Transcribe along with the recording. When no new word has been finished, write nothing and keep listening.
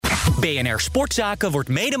BNR Sportzaken wordt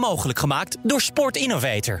mede mogelijk gemaakt door Sport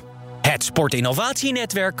Innovator. Het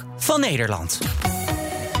sportinnovatienetwerk van Nederland.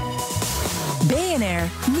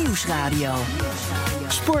 BNR Nieuwsradio.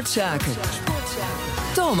 Sportzaken.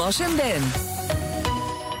 Thomas en Ben.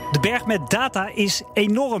 De berg met data is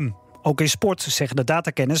enorm. Ook in sport, zeggen de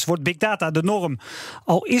datakenners, wordt big data de norm.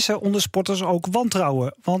 Al is er onder sporters ook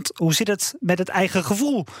wantrouwen. Want hoe zit het met het eigen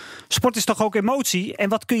gevoel? Sport is toch ook emotie? En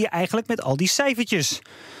wat kun je eigenlijk met al die cijfertjes?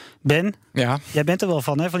 Ben, Ja. Jij bent er wel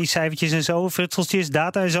van, hè? Van die cijfertjes en zo, frutseltjes,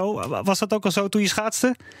 data en zo. Was dat ook al zo toen je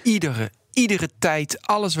schaatste? Iedere tijd,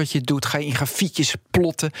 alles wat je doet, ga je in grafiekjes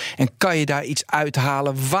plotten. En kan je daar iets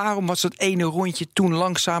uithalen? Waarom was dat ene rondje toen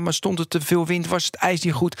langzamer? Stond er te veel wind? Was het ijs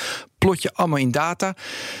niet goed? Plot je allemaal in data.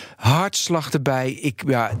 Hartslag erbij.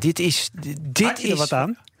 Dit is... Had je er wat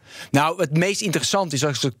aan? Nou, het meest interessant is,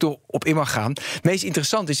 als ik er op in mag gaan... het meest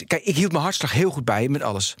interessant is, kijk, ik hield mijn hartslag heel goed bij met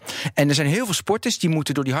alles. En er zijn heel veel sporters die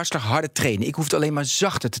moeten door die hartslag harder trainen. Ik hoefde alleen maar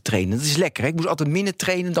zachter te trainen. Dat is lekker, hè? Ik moest altijd minder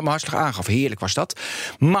trainen dan mijn hartslag aangaf. Heerlijk was dat.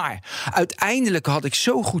 Maar uiteindelijk had ik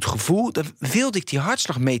zo'n goed gevoel... dan wilde ik die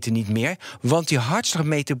hartslagmeter niet meer... want die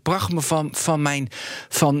hartslagmeter bracht me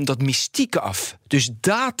van dat mystieke af. Dus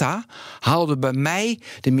data haalde bij mij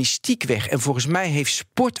de mystiek weg. En volgens mij heeft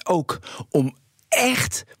sport ook om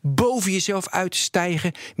echt boven jezelf uit te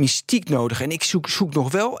stijgen, mystiek nodig. En ik zoek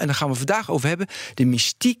nog wel, en daar gaan we vandaag over hebben, de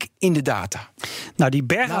mystiek in de data. Nou, die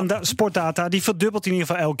berg aan sportdata, die verdubbelt in ieder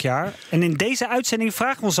geval elk jaar. En in deze uitzending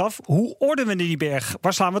vragen we ons af, hoe ordenen we die berg?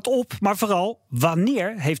 Waar slaan we het op? Maar vooral,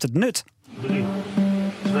 wanneer heeft het nut? 3,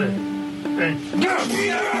 2, 1.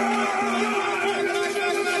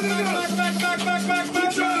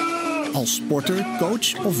 Als sporter,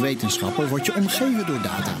 coach of wetenschapper word je omgeven door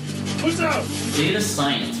data. Data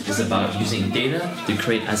science is about using data to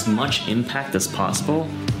create as much impact as possible.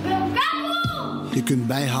 Je kunt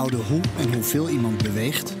bijhouden hoe en hoeveel iemand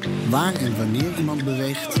beweegt, waar en wanneer iemand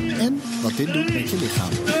beweegt en wat dit doet met je lichaam.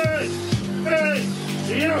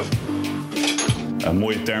 Een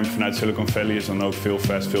mooie term vanuit Silicon Valley is dan ook veel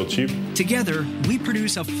fast, veel cheap. Together, we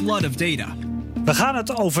produce a flood of data. We gaan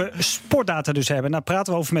het over sportdata dus hebben. Daar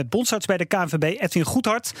praten we over met bondsarts bij de KNVB, Edwin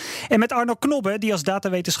Goedhart. En met Arno Knobbe, die als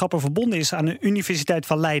datawetenschapper verbonden is aan de Universiteit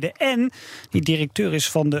van Leiden. En die directeur is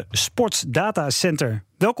van de Sports Data Center.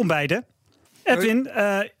 Welkom beiden. Edwin,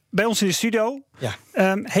 bij ons in de studio. Ja.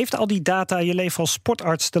 Heeft al die data je leven als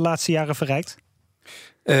sportarts de laatste jaren verrijkt?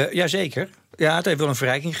 Jazeker. Ja, het heeft wel een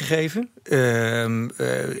verrijking gegeven.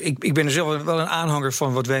 Ik ben er zelf wel een aanhanger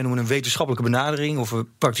van wat wij noemen een wetenschappelijke benadering of een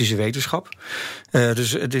praktische wetenschap.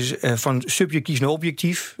 Dus het is van subjectief naar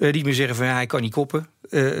objectief. Niet meer zeggen van hij kan niet koppen.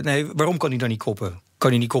 Nee, waarom kan hij dan niet koppen? Kan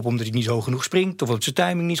hij niet koppen omdat hij niet hoog genoeg springt, of omdat zijn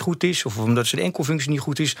timing niet goed is, of omdat zijn enkelfunctie niet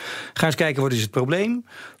goed is? Ga eens kijken, wat is het probleem?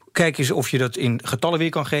 Kijk eens of je dat in getallen weer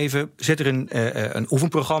kan geven. Zet er een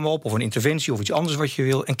oefenprogramma op, of een interventie, of iets anders wat je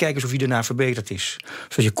wil. En kijk eens of je daarna verbeterd is.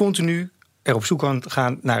 Zodat je continu er op zoek kan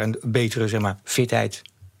gaan naar een betere, fitheid.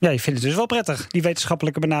 Ja, je vindt het dus wel prettig, die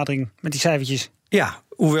wetenschappelijke benadering met die cijfertjes. Ja,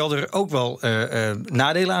 hoewel er ook wel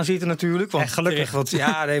nadelen aan zitten natuurlijk. Want gelukkig. Er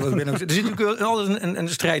zit natuurlijk altijd een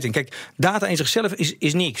strijd in. Kijk, data in zichzelf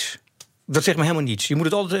is niks. Dat zegt me helemaal niets. Je moet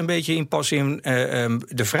het altijd een beetje inpassen in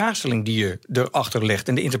de vraagstelling die je erachter legt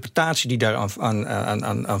en de interpretatie die daar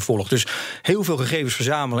aan volgt. Dus heel veel gegevens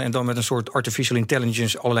verzamelen en dan met een soort artificial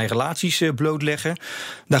intelligence allerlei relaties blootleggen,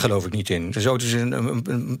 daar geloof ik niet in. Zo is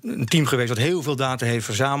een team geweest dat heel veel data heeft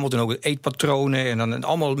verzameld en ook eetpatronen en dan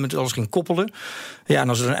allemaal met alles ging koppelen. Ja, en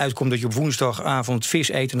als er dan uitkomt dat je op woensdagavond vis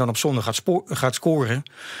eet en dan op zondag gaat scoren,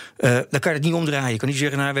 dan kan je het niet omdraaien. Je kan niet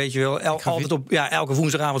zeggen, nou weet je wel, elke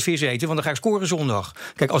woensdagavond vis eten, want dan ga ik scoren zondag.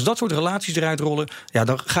 Kijk, als dat soort relaties eruit rollen, ja,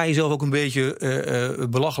 dan ga je zelf ook een beetje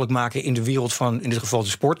belachelijk maken in de wereld van, in dit geval de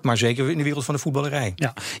sport, maar zeker in de wereld van de voetballerij.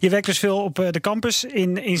 Ja. Je werkt dus veel op de campus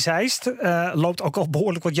in Zeist. Loopt ook al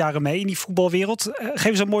behoorlijk wat jaren mee in die voetbalwereld. Geef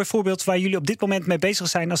eens een mooi voorbeeld waar jullie op dit moment mee bezig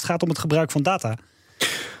zijn als het gaat om het gebruik van data.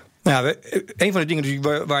 Nou, een van de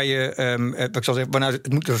dingen waar je, ik zal zeggen,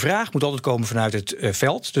 de vraag moet altijd komen vanuit het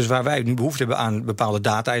veld. Dus waar wij nu behoefte hebben aan bepaalde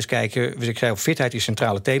data is kijken. Dus ik zei, fitheid is het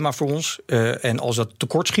centrale thema voor ons. En als dat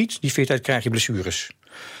tekort schiet, die fitheid, krijg je blessures.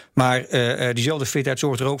 Maar diezelfde fitheid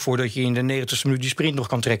zorgt er ook voor dat je in de 90ste minuut die sprint nog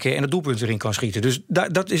kan trekken en het doelpunt erin kan schieten. Dus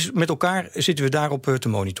dat is met elkaar zitten we daarop te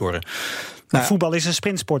monitoren. Nou, voetbal is een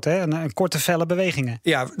sprintsport, hè? Een korte, felle bewegingen.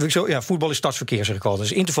 Ja, voetbal is stadsverkeer, zeg ik altijd.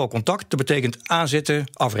 Dus intervalcontact, dat betekent aanzetten,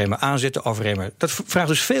 afremmen. Dat vraagt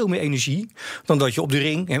dus veel meer energie dan dat je op de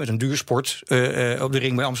ring, met een duursport, op de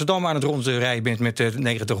ring bij Amsterdam aan het rondrijden bent met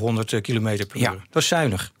 90, 100 kilometer per uur. Dat is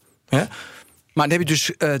zuinig. Hè? Maar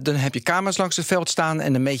dan heb je camera's langs het veld staan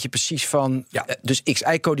en dan meet je precies van dus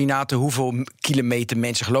XY-coördinaten, hoeveel kilometer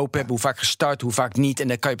mensen gelopen hebben, hoe vaak gestart, hoe vaak niet. En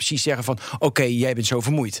dan kan je precies zeggen van oké, jij bent zo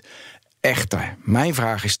vermoeid. Echter, mijn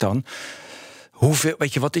vraag is dan, hoeveel,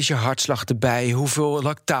 wat is je hartslag erbij? Hoeveel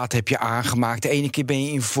lactaat heb je aangemaakt? De ene keer ben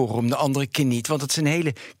je in vorm, de andere keer niet. Want het zijn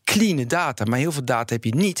hele clean data, maar heel veel data heb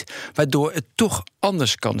je niet, waardoor het toch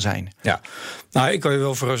anders kan zijn. Ja, nou, ik kan je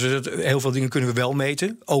wel verrassen. Heel veel dingen kunnen we wel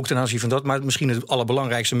meten, ook ten aanzien van dat. Maar misschien het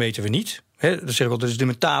allerbelangrijkste meten we niet. Dat zeg ik wel, dat is de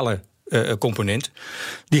mentale component.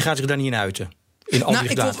 Die gaat zich daar niet in uiten.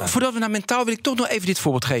 Voordat we naar mentaal wil ik toch nog even dit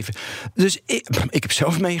voorbeeld geven. Dus ik heb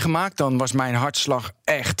zelf meegemaakt. Dan was mijn hartslag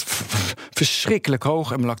echt verschrikkelijk hoog.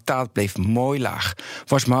 En mijn lactaat bleef mooi laag.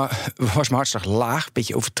 Was mijn hartslag laag, een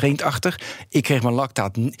beetje overtraind-achtig. Ik kreeg mijn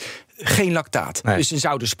lactaat geen lactaat. Nee. Dus dan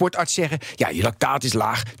zou de sportarts zeggen, ja, je lactaat is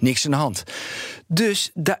laag, niks aan de hand.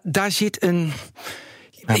 Dus daar zit een...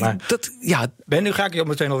 Ben, nu ga ik je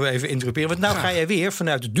meteen al even interrumperen. Want nou ga jij weer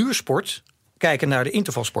vanuit de duursport kijken naar de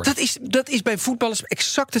intervalsport. Dat is bij voetballers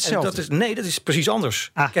exact hetzelfde. Dat is precies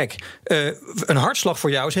anders. Kijk, een hartslag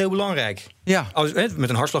voor jou is heel belangrijk. Ja. Met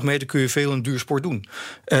een hartslagmeter kun je veel in duursport doen.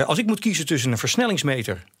 Als ik moet kiezen tussen een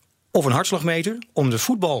versnellingsmeter of een hartslagmeter om de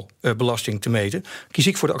voetbalbelasting te meten, kies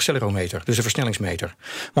ik voor de accelerometer, dus de versnellingsmeter.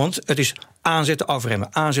 Want het is aanzetten,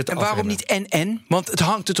 afremmen, aanzetten, afremmen. En waarom niet en? Want het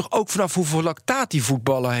hangt er toch ook vanaf hoeveel lactaat die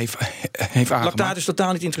voetballer heeft aangemaakt? Lactaat is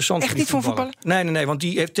totaal niet interessant. Echt niet voor voetballen? Nee, want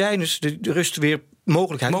die heeft tijdens de rust weer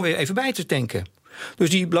mogelijkheid om weer even bij te tanken. Dus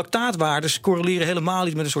die lactaatwaardes correleren helemaal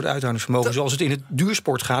niet met een soort uithoudingsvermogen, zoals het in het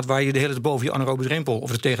duursport gaat, waar je de hele tijd boven je anaerobe drempel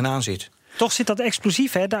of er tegenaan zit. Toch zit dat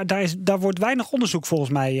explosief, hè? Daar wordt weinig onderzoek volgens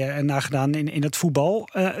mij naar gedaan in het voetbal.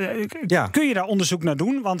 Kun je daar onderzoek naar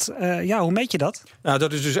doen? Want hoe meet je dat? Nou,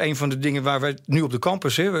 dat is dus een van de dingen waar we nu op de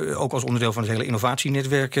campus, ook als onderdeel van het hele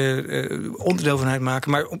innovatienetwerk, onderdeel van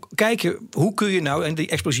uitmaken. Maar kijken, hoe kun je nou die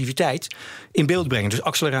explosiviteit in beeld brengen? Dus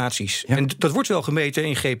acceleraties. Ja. En dat wordt wel gemeten.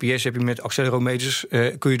 In GPS heb je met accelerometers,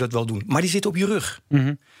 kun je dat wel doen. Maar die zitten op je rug.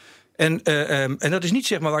 Mm-hmm. En dat is niet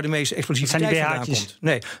zeg maar waar de meeste explosiviteit vandaan komt.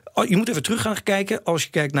 Nee, je moet even terug gaan kijken. Als je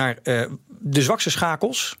kijkt naar de zwakste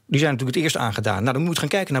schakels, die zijn natuurlijk het eerst aangedaan. Nou, dan moet je gaan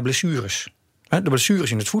kijken naar blessures. De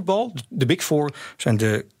blessures in het voetbal, de Big Four, zijn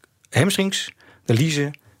de hamstrings, de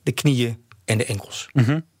liezen, de knieën en de enkels.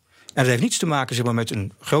 Mm-hmm. En dat heeft niets te maken zeg maar, met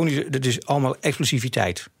een chronische... Dat is allemaal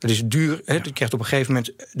explosiviteit. Dat is duur. Ja. Je krijgt op een gegeven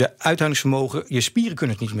moment de uithoudingsvermogen. Je spieren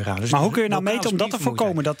kunnen het niet meer aan. Dus maar hoe kun je nou meten om dat te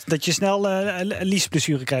voorkomen? Dat je snel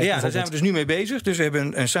liesblessure krijgt? Ja, daar zijn we dus nu mee bezig. Dus we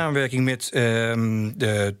hebben een samenwerking met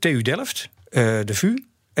de TU Delft, de VU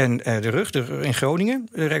en de RUG in Groningen,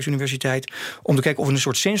 de Rijksuniversiteit, om te kijken of we een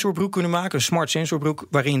soort sensorbroek kunnen maken, een smart sensorbroek,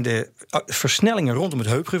 waarin de versnellingen rondom het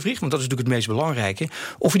heupgewricht, want dat is natuurlijk het meest belangrijke,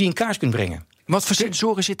 of je die in kaart kunt brengen. Wat voor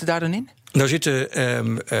sensoren zitten daar dan in? Daar zitten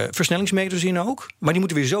versnellingsmeters in ook. Maar die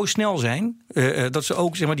moeten weer zo snel zijn dat ze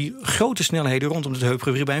ook zeg maar, die grote snelheden rondom het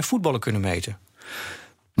heupgewricht bij een voetballer kunnen meten.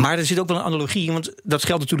 Maar er zit ook wel een analogie, want dat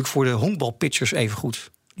geldt natuurlijk voor de honkbalpitchers even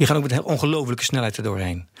goed. Die gaan ook met een ongelofelijke snelheid er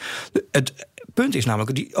doorheen. Het punt is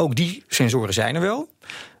namelijk, ook die sensoren zijn er wel.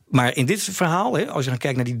 Maar in dit verhaal, als je dan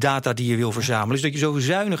kijkt naar die data die je wil verzamelen, is dat je zo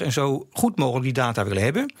zuinig en zo goed mogelijk die data wil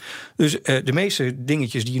hebben. Dus de meeste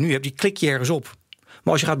dingetjes die je nu hebt, die klik je ergens op.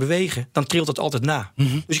 Maar als je gaat bewegen, dan trilt dat altijd na.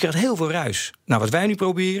 Mm-hmm. Dus je krijgt heel veel ruis. Nou, wat wij nu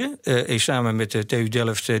proberen, is samen met de TU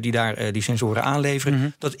Delft, die daar die sensoren aanleveren,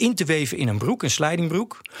 mm-hmm, dat in te weven in een broek, een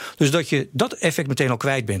slidingbroek. Dus dat je dat effect meteen al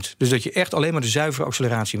kwijt bent. Dus dat je echt alleen maar de zuivere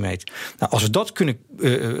acceleratie meet. Nou, als we dat kunnen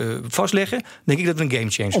vastleggen, denk ik dat we een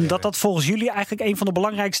gamechanger hebben. Omdat dat volgens jullie eigenlijk een van de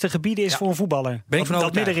belangrijkste gebieden is voor een voetballer. Ben ik van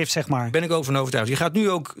dat middenrift, zeg maar. Ben ik over van overtuigd. Je gaat nu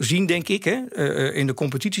ook zien, denk ik, in de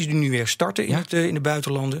competities die nu weer starten in de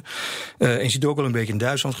buitenlanden. En je ziet ook al een beetje in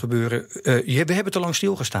Duitsland gebeuren. We hebben te lang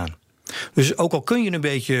stilgestaan. Dus ook al kun je een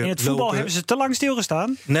beetje in het voetbal lopen, hebben ze te lang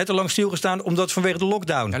stilgestaan? Net te lang stilgestaan, omdat vanwege de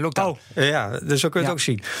lockdown. Dus zo kun je het ook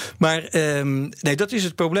zien. Maar nee, dat is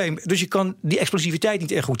het probleem. Dus je kan die explosiviteit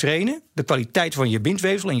niet echt goed trainen. De kwaliteit van je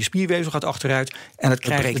bindweefsel en je spierweefsel gaat achteruit. En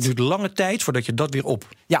het duurt lange tijd voordat je dat weer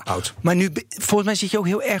ophoudt. Maar nu, volgens mij zit je ook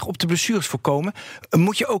heel erg op de blessures voorkomen.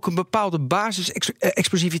 Moet je ook een bepaalde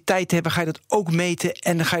basis-explosiviteit hebben? Ga je dat ook meten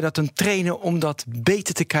en dan ga je dat dan trainen om dat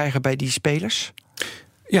beter te krijgen bij die spelers?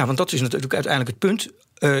 Ja, want dat is natuurlijk uiteindelijk het punt.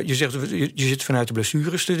 Je zegt, je zit vanuit de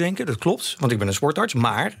blessures te denken. Dat klopt, want ik ben een sportarts.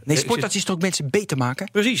 Maar nee, sportarts is toch ook mensen beter maken?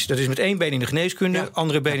 Precies, dat is met één been in de geneeskunde,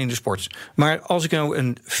 andere been in de sport. Maar als ik nou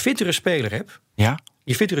een fittere speler heb,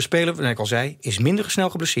 die fittere speler, wat ik al zei, is minder snel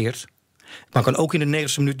geblesseerd, maar kan ook in de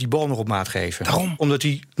 90e minuut die bal nog op maat geven. Daarom. Omdat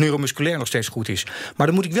hij neuromusculair nog steeds goed is. Maar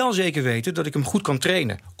dan moet ik wel zeker weten dat ik hem goed kan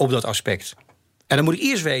trainen op dat aspect. En dan moet ik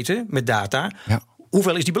eerst weten, met data,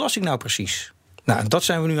 hoeveel is die belasting nou precies? Nou, dat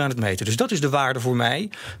zijn we nu aan het meten. Dus dat is de waarde voor mij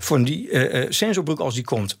van die sensorbroek als die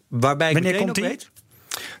komt. Waarbij ik Wanneer meteen komt ook die? weet...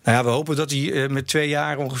 Nou ja, we hopen dat die met 2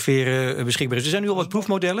 jaar ongeveer beschikbaar is. Er zijn nu al wat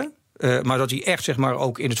proefmodellen. Maar dat die echt zeg maar,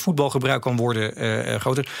 ook in het voetbal gebruikt kan worden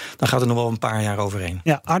groter... dan gaat er nog wel een paar jaar overheen.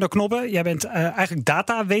 Ja, Arno Knobbe, jij bent eigenlijk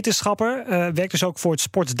datawetenschapper. Werkt dus ook voor het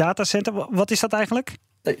Sports Data Center. Wat is dat eigenlijk?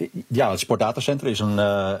 Ja, het Sportdatacenter is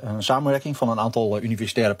een samenwerking van een aantal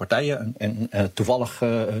universitaire partijen. En toevallig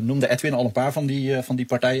noemde Edwin al een paar van die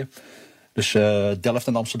partijen. Dus Delft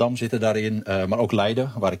en Amsterdam zitten daarin, maar ook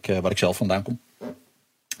Leiden, waar ik zelf vandaan kom.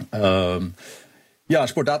 Ja, het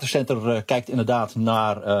Sportdatacenter kijkt inderdaad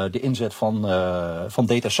naar de inzet van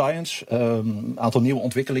data science. Een aantal nieuwe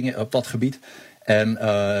ontwikkelingen op dat gebied. En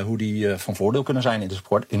hoe die van voordeel kunnen zijn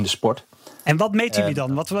in de sport. En wat meten jullie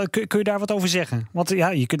dan? Kun je daar wat over zeggen? Want ja,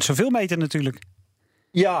 je kunt zoveel meten natuurlijk.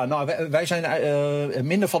 Ja, nou, wij zijn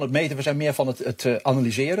minder van het meten, we zijn meer van het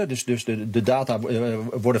analyseren. Dus de data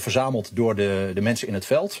worden verzameld door de mensen in het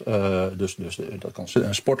veld. Dus dat kan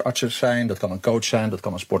een sportarts zijn, dat kan een coach zijn, dat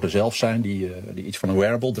kan een sporter zelf zijn die iets van een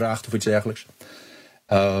wearable draagt of iets dergelijks.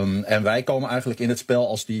 En wij komen eigenlijk in het spel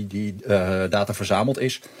als die data verzameld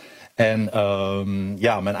is. En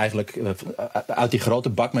men eigenlijk uit die grote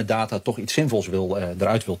bak met data toch iets zinvols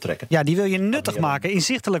eruit wil trekken. Ja, die wil je nuttig maken,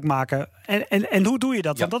 inzichtelijk maken. En hoe doe je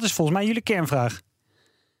dat? Want dat is volgens mij jullie kernvraag.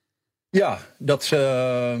 Ja, dat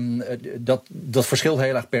verschilt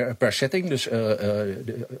heel erg per setting. Dus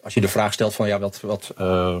als je de vraag stelt van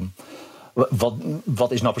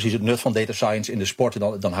wat is nou precies het nut van data science in de sport,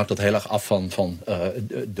 dan hangt dat heel erg af van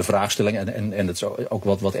de vraagstelling. En het is ook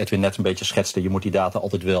wat Edwin net een beetje schetste. Je moet die data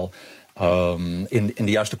altijd wel in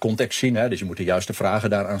de juiste context zien. Hè? Dus je moet de juiste vragen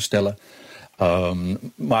daaraan stellen.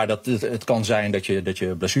 Maar het kan zijn dat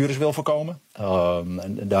je blessures wil voorkomen.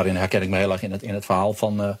 En daarin herken ik me heel erg in het verhaal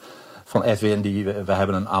van Edwin. We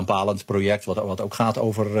hebben een aanpalend project wat ook gaat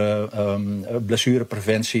over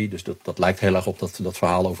blessurepreventie. Dus dat lijkt heel erg op dat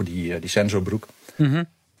verhaal over die sensorbroek. Mm-hmm.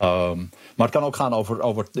 Maar het kan ook gaan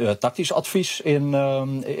over tactisch advies in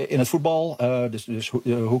het voetbal. Dus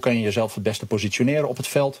hoe kan je jezelf het beste positioneren op het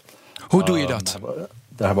veld? Hoe doe je dat? Daar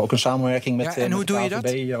hebben we ook een samenwerking met en hoe doe je dat?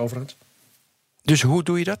 Overigens. Dus hoe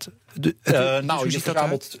doe je dat? Je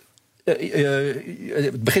verzamelt...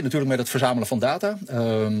 Het begint natuurlijk met het verzamelen van data.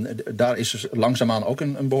 Daar is dus langzaamaan ook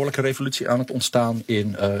een behoorlijke revolutie aan het ontstaan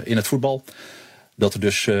in het voetbal. Dat er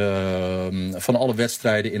dus van alle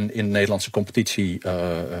wedstrijden in de Nederlandse competitie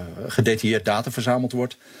gedetailleerd data verzameld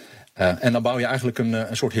wordt. En dan bouw je eigenlijk een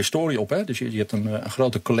soort historie op. Hè? Dus je hebt een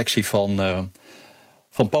grote collectie van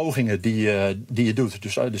pogingen die je doet.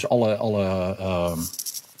 Dus alle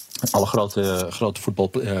grote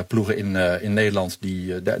voetbalploegen in Nederland,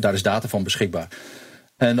 daar is data van beschikbaar.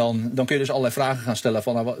 En dan kun je dus allerlei vragen gaan stellen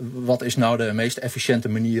van wat is nou de meest efficiënte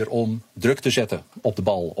manier om druk te zetten op de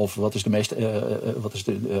bal? Of wat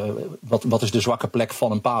is de zwakke plek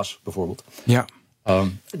van een paas bijvoorbeeld? Ja.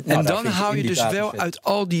 En dan hou je dus wel uit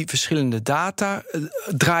al die verschillende data,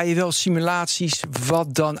 draai je wel simulaties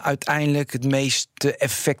wat dan uiteindelijk het meeste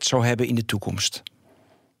effect zou hebben in de toekomst.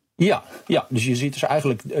 Ja, dus je ziet dus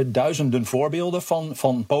eigenlijk duizenden voorbeelden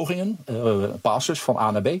van pogingen, passes van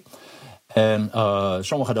A naar B. En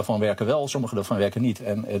sommige daarvan werken wel, sommige daarvan werken niet.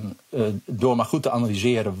 En door maar goed te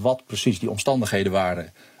analyseren wat precies die omstandigheden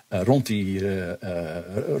waren rond die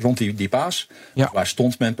paas. Ja. Waar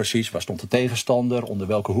stond men precies, waar stond de tegenstander, onder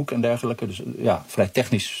welke hoek en dergelijke. Dus vrij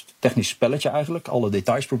technisch spelletje eigenlijk. Alle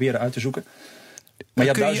details proberen uit te zoeken. Maar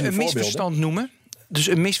je kun je een misverstand noemen? Dus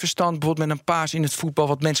een misverstand bijvoorbeeld met een paas in het voetbal,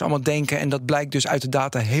 wat mensen allemaal denken, en dat blijkt dus uit de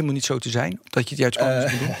data helemaal niet zo te zijn, dat je het juist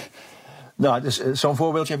anders moet doen? Nou, dus zo'n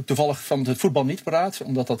voorbeeldje heb ik toevallig van het voetbal niet paraat,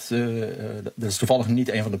 omdat dat is toevallig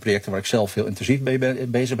niet een van de projecten waar ik zelf heel intensief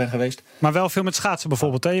bezig ben geweest. Maar wel veel met schaatsen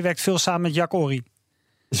bijvoorbeeld, hè? Je werkt veel samen met Jack Ory.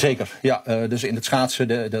 Zeker, ja. Dus in het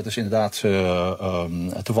schaatsen, dat is inderdaad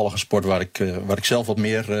toevallig een sport waar ik zelf wat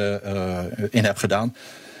meer in heb gedaan.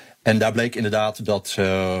 En daar bleek inderdaad dat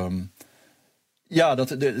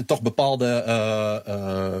toch bepaalde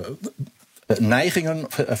neigingen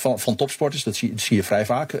van topsporters, dat zie je vrij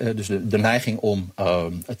vaak. Dus de neiging om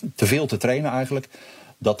te veel te trainen eigenlijk,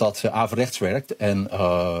 dat averechts werkt. En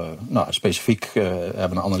specifiek hebben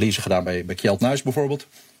we een analyse gedaan bij Kjeld Nuis bijvoorbeeld.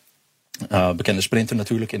 Bekende sprinter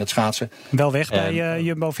natuurlijk in het schaatsen. Wel weg bij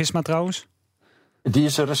Jumbo-Visma trouwens? Die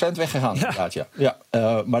is recent weggegaan, inderdaad, ja.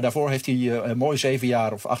 Maar daarvoor heeft hij mooi 7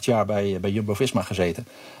 jaar of 8 jaar bij Jumbo-Visma gezeten.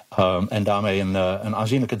 En daarmee een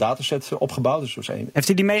aanzienlijke dataset opgebouwd. Dus heeft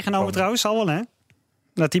hij die meegenomen trouwens al wel, hè?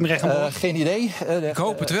 Naar Team Regenboog? Geen idee. Ik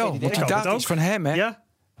hoop het wel, want die data is van hem, hè? Ja?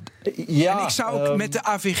 Ja, en ik zou ook met de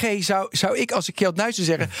AVG, zou ik als ik Kjeld Nuijsen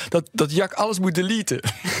zeggen... dat Jack alles moet deleten.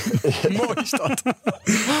 Mooi is dat.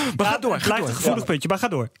 Maar ga door. Het blijft een gevoelig puntje, maar ga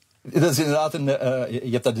door. Dat is inderdaad je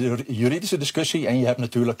hebt daar de juridische discussie en je hebt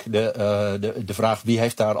natuurlijk de vraag... wie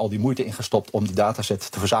heeft daar al die moeite in gestopt om die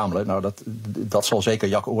dataset te verzamelen. Nou, dat zal zeker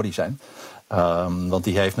Jack Ory zijn. Want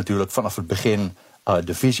die heeft natuurlijk vanaf het begin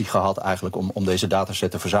de visie gehad eigenlijk om deze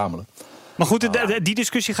dataset te verzamelen. Maar goed, die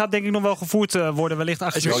discussie gaat denk ik nog wel gevoerd worden, wellicht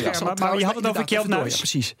achter de schermen. Maar je had het over Kjeld Nuijs.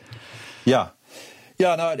 Precies. Ja,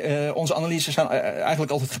 nou, onze analyses zijn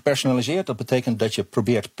eigenlijk altijd gepersonaliseerd. Dat betekent dat je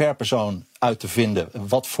probeert per persoon uit te vinden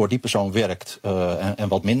wat voor die persoon werkt en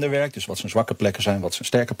wat minder werkt. Dus wat zijn zwakke plekken zijn, wat zijn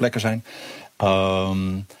sterke plekken zijn.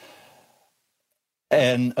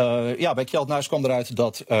 Bij Kjeld Nuijs kwam eruit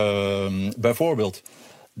dat bijvoorbeeld...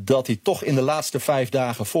 dat hij toch in de laatste 5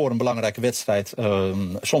 dagen voor een belangrijke wedstrijd...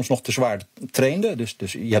 soms nog te zwaar trainde. Dus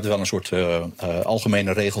je hebt wel een soort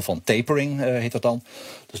algemene regel van tapering, heet dat dan.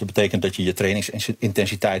 Dus dat betekent dat je je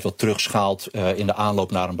trainingsintensiteit wat terugschaalt... in de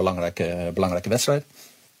aanloop naar een belangrijke wedstrijd.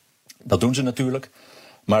 Dat doen ze natuurlijk.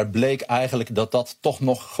 Maar het bleek eigenlijk dat toch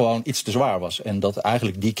nog gewoon iets te zwaar was. En dat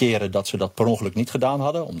eigenlijk die keren dat ze dat per ongeluk niet gedaan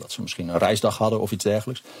hadden... omdat ze misschien een reisdag hadden of iets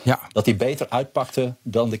dergelijks... dat die beter uitpakte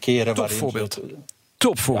dan de keren waarin... Voorbeeld.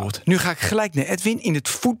 Topvoorbeeld. Ja. Nu ga ik gelijk naar Edwin. In het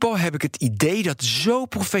voetbal heb ik het idee dat zo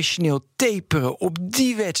professioneel taperen op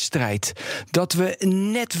die wedstrijd... dat we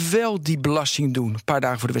net wel die belasting doen, een paar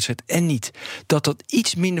dagen voor de wedstrijd... en niet. Dat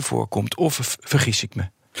iets minder voorkomt. Of vergis ik me?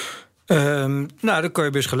 Daar kan je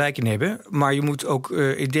best gelijk in hebben. Maar je moet ook,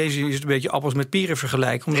 in deze zin is het een beetje appels met peren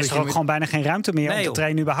vergelijken. Er is er ook gewoon bijna geen ruimte meer om te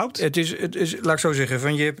trainen überhaupt? Het is, laat ik zo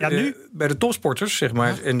zeggen, je hebt, bij de topsporters, zeg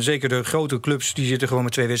maar... en zeker de grote clubs, die zitten gewoon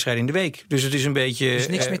met 2 wedstrijden in de week. Dus het is een beetje... Er is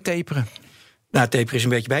niks meer taperen. Nou, taperen is een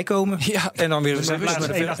beetje bijkomen. Ja, en dan weer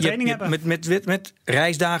met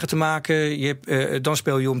reisdagen te maken. Dan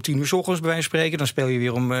speel je om 10:00 's ochtends bij wijze van spreken. Dan speel je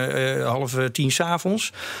weer om 9:30 's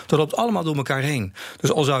avonds. Dat loopt allemaal door elkaar heen.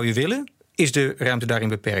 Dus al zou je willen, is de ruimte daarin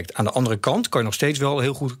beperkt. Aan de andere kant kan je nog steeds wel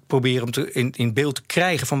heel goed proberen... om in beeld te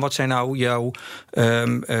krijgen van wat zijn nou jouw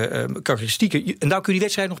karakteristieken. En daar kun je die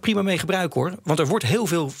wedstrijd nog prima mee gebruiken, hoor. Want er wordt heel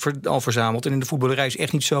veel al verzameld. En in de voetballerij is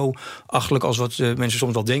echt niet zo achterlijk... als wat mensen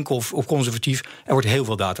soms wel denken of conservatief. Er wordt heel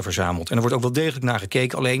veel data verzameld. En er wordt ook wel degelijk naar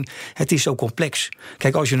gekeken. Alleen, het is zo complex.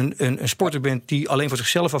 Kijk, als je een sporter bent die alleen voor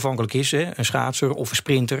zichzelf afhankelijk is... een schaatser of een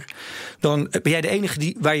sprinter... dan ben jij de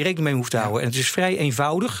enige waar je rekening mee hoeft te houden. En het is vrij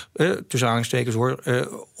eenvoudig... tussen aanstekens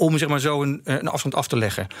om zeg maar zo een afstand af te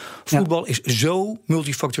leggen. Voetbal is zo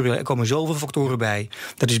multifactorieel. Er komen zoveel factoren bij.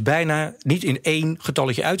 Dat is bijna niet in 1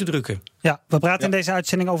 getalletje uit te drukken. Ja, we praten in deze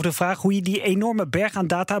uitzending over de vraag... hoe je die enorme berg aan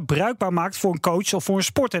data bruikbaar maakt voor een coach of voor een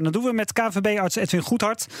sport. En dat doen we met KNVB-arts Edwin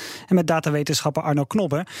Goedhart... en met datawetenschapper Arno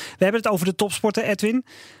Knobbe. We hebben het over de topsporten, Edwin.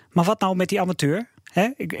 Maar wat nou met die amateur?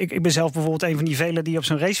 Ik ben zelf bijvoorbeeld een van die velen die op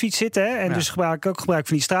zo'n racefiets zitten. En dus gebruik van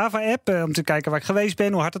die Strava-app om te kijken waar ik geweest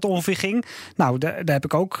ben, hoe hard het ongeveer ging. Nou, daar heb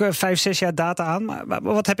ik ook 5-6 jaar data aan. Maar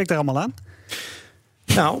wat heb ik er allemaal aan?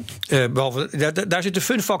 Nou, behalve, daar zit de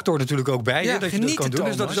fun-factor natuurlijk ook bij. Ja, dat je dat kan doen.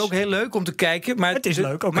 Dus dat is ook heel leuk om te kijken. Maar het is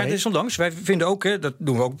leuk, oké. Maar desondanks, wij vinden ook, dat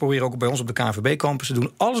doen we ook, proberen ook bij ons op de KNVB-campus te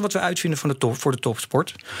doen. Alles wat we uitvinden voor de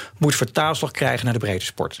topsport moet vertaalslag krijgen naar de breedte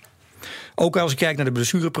sport. Ook als ik kijk naar de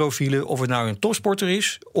blessureprofielen, of het nou een topsporter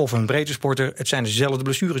is of een breedte sporter, het zijn dezelfde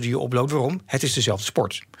blessures die je oploopt. Waarom? Het is dezelfde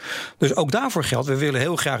sport. Dus ook daarvoor geldt, we willen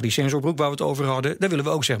heel graag die sensorbroek waar we het over hadden, daar willen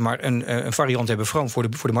we ook zeg maar een variant hebben voor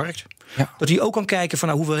de markt. Ja. Dat hij ook kan kijken van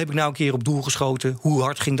hoeveel heb ik nou een keer op doel geschoten, hoe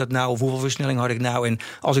hard ging dat nou, of hoeveel versnelling had ik nou. En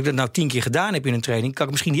als ik dat nou 10 keer gedaan heb in een training, kan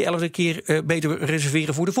ik misschien die 11e keer beter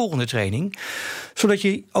reserveren voor de volgende training. Zodat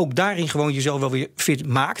je ook daarin gewoon jezelf wel weer fit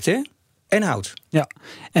maakt, hè? En houdt. Ja,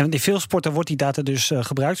 en in veel sporten wordt die data dus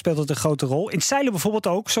gebruikt. Speelt het een grote rol. In zeilen bijvoorbeeld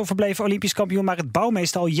ook. Zo verbleef Olympisch kampioen Marit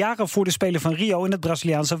Bouwmeester al jaren voor de Spelen van Rio in het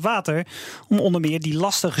Braziliaanse water. Om onder meer die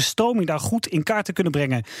lastige stroming daar goed in kaart te kunnen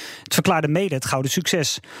brengen. Het verklaarde mede het gouden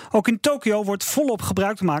succes. Ook in Tokio wordt volop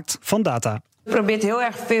gebruik gemaakt van data. Je probeert heel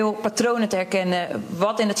erg veel patronen te herkennen,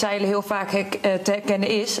 wat in het zeilen heel vaak te herkennen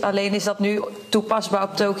is. Alleen is dat nu toepasbaar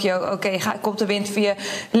op Tokio. Oké, komt de wind via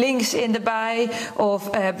links in de baai? Of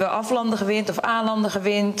hebben we aflandige wind of aanlandige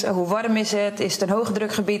wind? Hoe warm is het? Is het een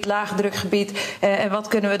hoogdrukgebied, laagdrukgebied? En wat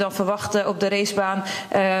kunnen we dan verwachten op de racebaan?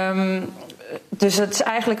 Dus het is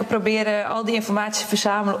eigenlijk proberen al die informatie te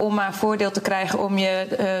verzamelen om maar een voordeel te krijgen om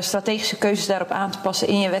je strategische keuzes daarop aan te passen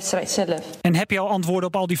in je wedstrijd zelf. En heb je al antwoorden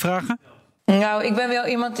op al die vragen? Nou, ik ben wel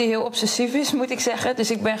iemand die heel obsessief is, moet ik zeggen.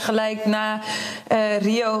 Dus ik ben gelijk na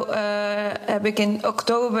Rio, heb ik in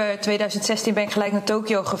oktober 2016 ben ik gelijk naar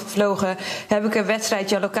Tokio gevlogen. Heb ik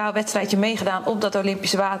een lokaal wedstrijdje meegedaan op dat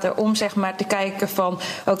Olympische water. Om zeg maar te kijken van,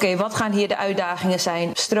 oké, wat gaan hier de uitdagingen zijn?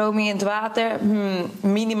 Stroming in het water,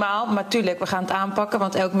 minimaal. Maar tuurlijk, we gaan het aanpakken,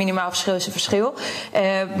 want elk minimaal verschil is een verschil.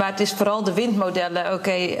 Maar het is vooral de windmodellen.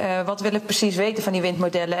 Wat wil ik precies weten van die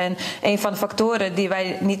windmodellen? En een van de factoren die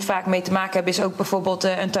wij niet vaak mee te maken hebben is ook bijvoorbeeld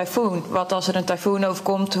een tyfoon. Wat als er een tyfoon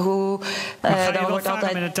overkomt, hoe... Maar ga je dan wordt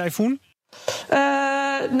altijd met een tyfoon?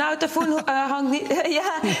 Nou, tyfoon hangt niet...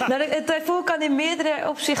 Nou, een tyfoon kan in meerdere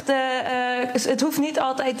opzichten... het hoeft niet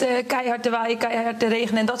altijd keihard te waaien, keihard te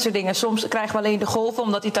regenen en dat soort dingen. Soms krijgen we alleen de golven,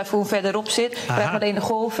 omdat die tyfoon verderop zit. Krijgen we alleen de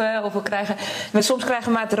golven. Soms krijgen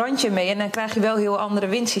we maar het randje mee. En dan krijg je wel heel andere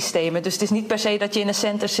windsystemen. Dus het is niet per se dat je in een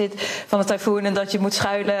center zit van een tyfoon en dat je moet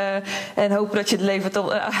schuilen en hopen dat je het leven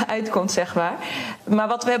uitkomt, zeg maar. Maar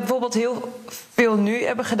wat we bijvoorbeeld heel veel nu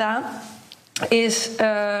hebben gedaan, is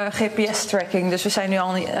GPS-tracking. Dus we zijn nu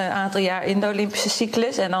al een aantal jaar in de Olympische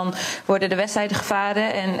cyclus. En dan worden de wedstrijden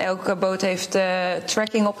gevaren. En elke boot heeft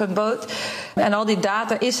tracking op hun boot. En al die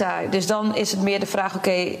data is daar. Dus dan is het meer de vraag,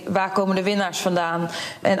 waar komen de winnaars vandaan?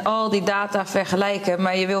 En al die data vergelijken.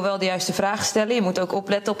 Maar je wil wel de juiste vragen stellen. Je moet ook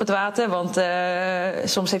opletten op het water. Want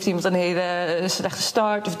soms heeft iemand een hele slechte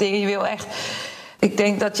start of dingen. Je wil echt... Ik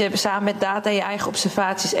denk dat je samen met data en je eigen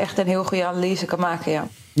observaties echt een heel goede analyse kan maken, ja.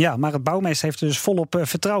 Ja, maar het Bouwmeester heeft er dus volop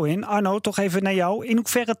vertrouwen in. Arno, toch even naar jou. In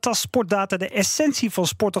hoeverre tast sportdata de essentie van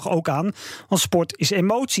sport toch ook aan? Want sport is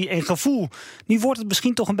emotie en gevoel. Nu wordt het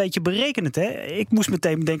misschien toch een beetje berekenend, hè? Ik moest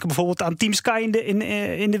meteen denken bijvoorbeeld aan Team Sky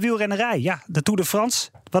in de wielrennerij. Ja, de Tour de France,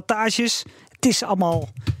 wattages. Het is allemaal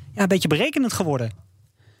een beetje berekenend geworden.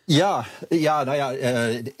 Ja, nou ja,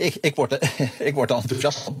 ik word er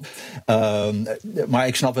enthousiast van. Maar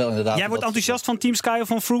ik snap wel inderdaad... Jij wordt enthousiast van Team Sky of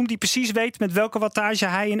van Froome, die precies weet met welke wattage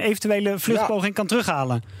hij een eventuele vluchtpoging kan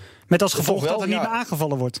terughalen. Met als gevolg dat er niet meer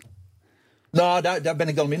aangevallen wordt. Nou, daar ben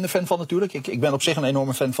ik dan minder fan van natuurlijk. Ik ben op zich een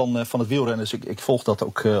enorme fan van het wielrennen. Dus ik volg dat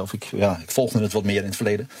ook, ik volgde het wat meer in het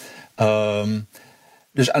verleden.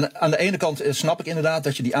 Dus aan de ene kant snap ik inderdaad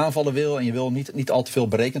dat je die aanvallen wil en je wil niet al te veel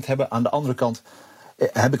berekend hebben. Aan de andere kant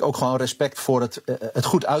heb ik ook gewoon respect voor het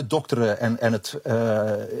goed uitdokteren. En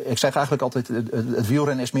ik zeg eigenlijk altijd, het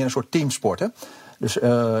wielrennen is meer een soort teamsport. Hè?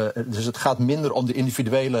 Dus het gaat minder om de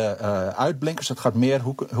individuele uitblinkers. Het gaat meer,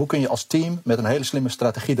 hoe kun je als team met een hele slimme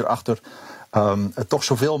strategie erachter toch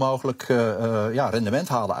zoveel mogelijk rendement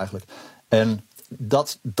halen eigenlijk. En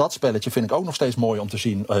dat spelletje vind ik ook nog steeds mooi om te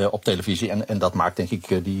zien op televisie. En dat maakt denk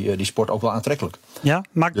ik die sport ook wel aantrekkelijk. Ja,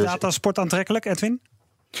 maakt data sport aantrekkelijk, Edwin?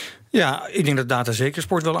 Ja, ik denk dat data zeker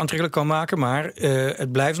sport wel aantrekkelijk kan maken. Maar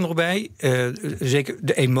het blijft er nog bij. Zeker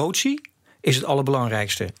de emotie is het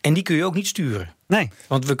allerbelangrijkste. En die kun je ook niet sturen. Nee.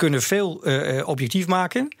 Want we kunnen veel objectief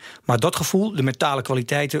maken. Maar dat gevoel, de mentale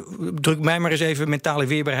kwaliteiten, druk mij maar eens even mentale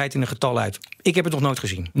weerbaarheid in een getal uit. Ik heb het nog nooit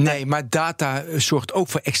gezien. Nee, maar data zorgt ook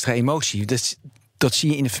voor extra emotie. Dat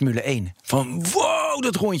zie je in de Formule 1. Van wow,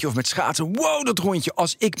 dat rondje. Of met schaatsen, wow, dat rondje.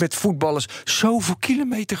 Als ik met voetballers zoveel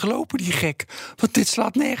kilometer gelopen, die gek. Want dit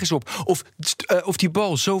slaat nergens op. Of die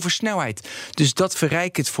bal, zoveel snelheid. Dus dat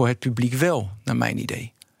verrijkt het voor het publiek wel, naar mijn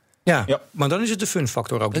idee. Ja, maar dan is het de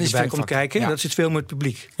funfactor ook die erbij komt kijken. Ja. Dat zit veel met het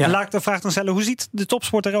publiek. Ja. En laat ik de vraag dan stellen, hoe ziet de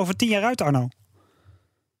topsport er over 10 jaar uit, Arno?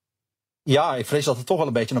 Ja, ik vrees dat er toch wel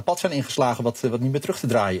een beetje een pad zijn ingeslagen wat niet meer terug te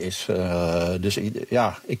draaien is.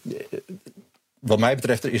 Wat mij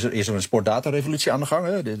betreft is er een sportdatarevolutie aan de gang.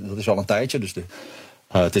 Hè. Dat is al een tijdje. Dus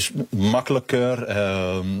het is makkelijker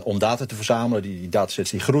om data te verzamelen. Die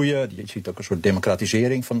datasets die groeien. Je ziet ook een soort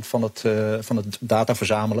democratisering van het data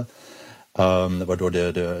verzamelen. Waardoor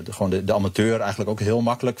de amateur eigenlijk ook heel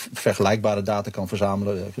makkelijk vergelijkbare data kan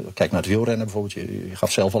verzamelen. Kijk naar het wielrennen bijvoorbeeld. Je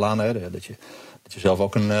gaf zelf al aan dat je zelf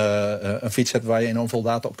ook een fiets hebt waar je enorm veel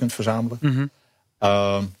data op kunt verzamelen. Mm-hmm.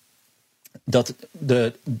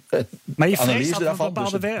 Maar je vreest dat er een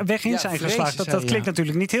bepaalde weg in zijn geslaagd. Dat klinkt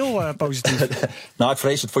natuurlijk niet heel positief. Nou, ik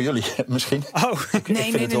vrees het voor jullie misschien. Oh,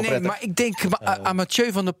 nee. Maar ik denk aan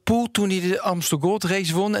Mathieu van der Poel toen hij de Amstel Gold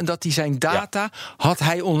Race won en dat hij zijn data had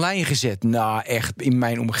hij online gezet. Nou, echt in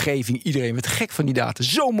mijn omgeving iedereen werd gek van die data.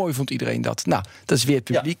 Zo mooi vond iedereen dat. Nou, dat is weer het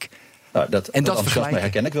publiek. Ja. Nou, dat enthousiasme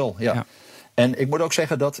herken ik wel. Ja. En ik moet ook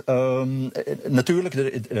zeggen dat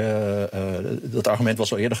natuurlijk, dat argument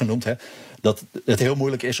was al eerder genoemd, hè, dat het heel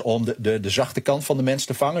moeilijk is om de zachte kant van de mens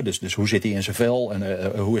te vangen. Dus hoe zit hij in zijn vel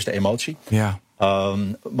en hoe is de emotie? Ja.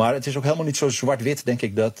 Maar het is ook helemaal niet zo zwart-wit, denk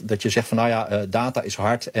ik, dat je zegt van data is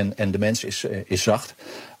hard en de mens is zacht.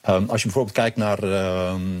 Als je bijvoorbeeld kijkt naar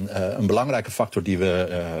een belangrijke factor die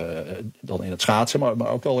we dan in het schaatsen, maar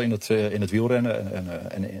ook wel in het wielrennen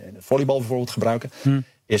en in het volleybal bijvoorbeeld gebruiken,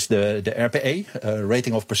 is de RPE,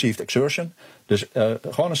 Rating of Perceived Exertion. Dus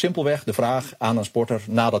gewoon een simpelweg de vraag aan een sporter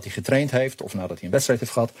nadat hij getraind heeft of nadat hij een wedstrijd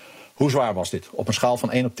heeft gehad, hoe zwaar was dit? Op een schaal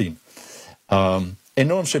van 1 op 10.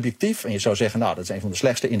 Enorm subjectief. En je zou zeggen, dat is een van de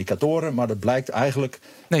slechtste indicatoren. Maar dat blijkt eigenlijk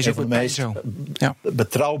een van de meest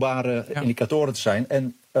betrouwbare indicatoren te zijn.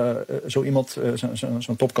 En zo iemand,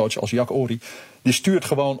 zo'n topcoach als Jack Ory, die stuurt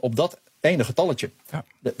gewoon op dat ene getalletje. Ja.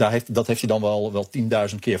 Dat heeft hij dan wel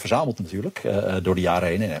 10.000 keer verzameld natuurlijk. Door de jaren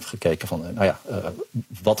heen. En heeft gekeken van,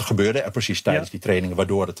 wat er gebeurde er precies tijdens die trainingen,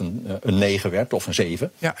 waardoor het een 9 werd of een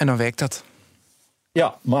 7. Ja, en dan werkt dat.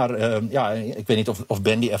 Ja, maar ik weet niet of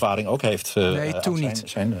Ben die ervaring ook heeft. Nee, toen niet.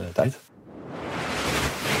 Zijn tijd.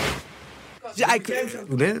 Ja,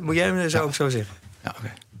 moet jij hem zo zeggen? Ja,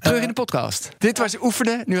 okay. Terug in de podcast. Dit was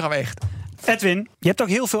oefenen, nu gaan we echt. Edwin, je hebt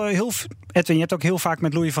ook heel vaak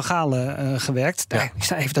met Louis van Gaal gewerkt. Ja.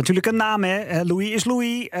 Hij heeft natuurlijk een naam, hè. Louis is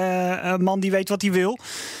Louis. Een man die weet wat hij wil.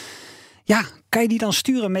 Ja, kan je die dan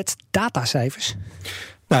sturen met datacijfers?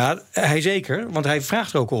 Nou, hij zeker, want hij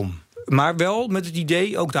vraagt er ook om. Maar wel met het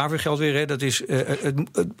idee, ook daarvoor geldt weer, hè, dat is, ik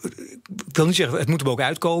wil niet zeggen, het moet er ook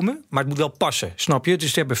uitkomen, maar het moet wel passen, snap je? Het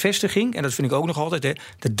is ter bevestiging, en dat vind ik ook nog altijd, hè,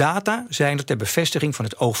 de data zijn er ter bevestiging van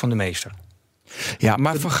het oog van de meester. Ja,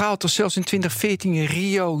 maar Van Gaal toch zelfs in 2014 in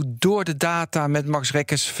Rio door de data met Max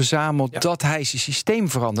Rekkers verzameld dat hij zijn systeem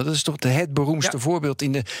veranderde. Dat is toch het beroemdste voorbeeld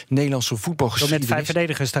in de Nederlandse voetbalgeschiedenis. Door met 5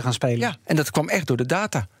 verdedigers te gaan spelen. Ja, en dat kwam echt door de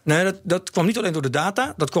data. Nee, dat kwam niet alleen door de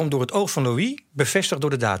data, dat kwam door het oog van Louis, bevestigd door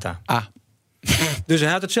de data. Ah. Dus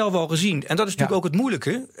hij had het zelf al gezien. En dat is natuurlijk ook het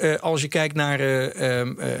moeilijke als je kijkt naar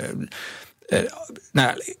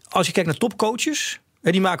als je kijkt naar topcoaches,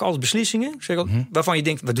 die maken altijd beslissingen waarvan je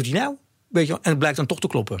denkt, wat doet hij nou? Weet je, en het blijkt dan toch te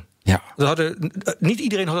kloppen. Ja. Niet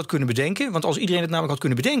iedereen had dat kunnen bedenken. Want als iedereen het namelijk had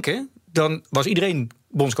kunnen bedenken, dan was iedereen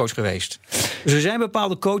bondscoach geweest. Dus er zijn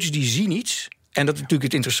bepaalde coaches die zien iets. En dat is natuurlijk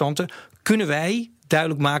het interessante. Kunnen wij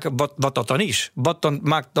duidelijk maken wat dat dan is? Wat dan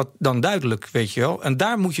maakt dat dan duidelijk, weet je wel? En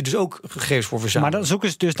daar moet je dus ook gegevens voor verzamelen. Maar dan zoeken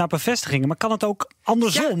ze dus naar bevestigingen. Maar kan het ook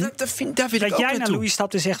andersom? Ja, daar wil ik dat ook jij naar Louis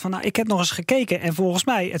stapt en zegt van, ik heb nog eens gekeken en volgens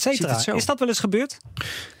mij, et cetera. Is dat wel eens gebeurd?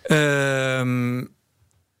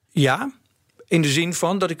 Ja. In de zin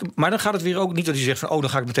van dat ik. Maar dan gaat het weer ook niet dat hij zegt van, dan ga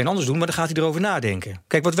ik het meteen anders doen. Maar dan gaat hij erover nadenken.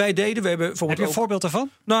 Kijk, wat wij deden, we hebben bijvoorbeeld. Heb je een voorbeeld daarvan?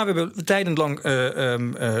 Nou, we hebben tijdlang.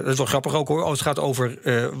 Dat is wel grappig ook hoor. Als het gaat over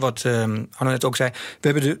wat Anna net ook zei. We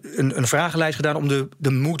hebben een vragenlijst gedaan om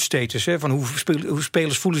de mood status. Hè, van hoe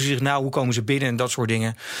spelers voelen ze zich nou, hoe komen ze binnen en dat soort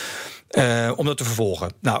dingen. Om dat te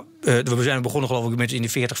vervolgen. Nou, we zijn begonnen geloof ik met in de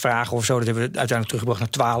 40 vragen of zo. Dat hebben we uiteindelijk teruggebracht naar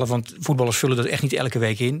 12. Want voetballers vullen dat echt niet elke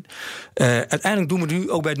week in. Uiteindelijk doen we nu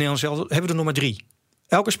ook bij het Nederlands elftal, hebben we er nog maar 3.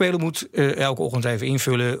 Elke speler moet elke ochtend even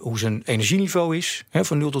invullen hoe zijn energieniveau is.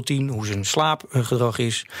 Van 0 tot 10. Hoe zijn slaapgedrag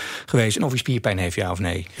is geweest. En of hij spierpijn heeft, ja of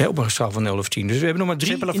nee. Op een schaal van 0 of 10. Dus we hebben nog maar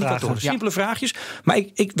 3 indicatoren. Simpele vraagjes. Maar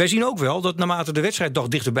wij zien ook wel dat naarmate de wedstrijddag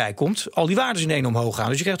dichterbij komt, al die waarden in één omhoog gaan.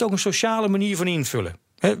 Dus je krijgt ook een sociale manier van invullen.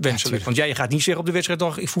 Wenselijk. Want je gaat niet zeggen op de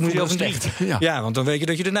wedstrijddag, ik voel mezelf een 3. Ja, want dan weet je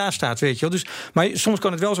dat je ernaast staat, weet je wel. Dus, maar soms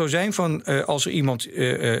kan het wel zo zijn van als er iemand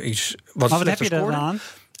iets wat heb je er aan?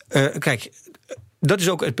 Kijk, dat is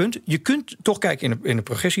ook het punt. Je kunt toch kijken in de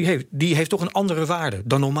progressie. Die heeft toch een andere waarde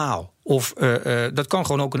dan normaal. Of dat kan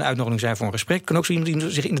gewoon ook een uitnodiging zijn voor een gesprek. Het kan ook zo iemand die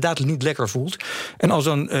zich inderdaad niet lekker voelt. En als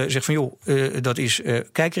dan zegt van dat is,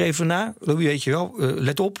 kijk er even naar. Weet je wel,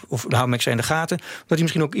 let op. Of hou me in de gaten. Dat hij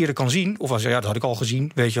misschien ook eerder kan zien. Of als dat had ik al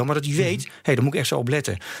gezien, weet je wel. Maar dat hij weet, daar moet ik echt zo op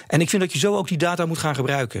letten. En ik vind dat je zo ook die data moet gaan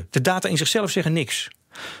gebruiken. De data in zichzelf zeggen niks.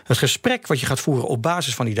 Het gesprek wat je gaat voeren op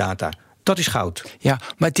basis van die data, dat is goud. Ja,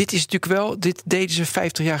 maar dit is natuurlijk wel, dit deden ze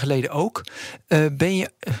 50 jaar geleden ook. Ben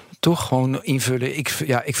je toch gewoon invullen?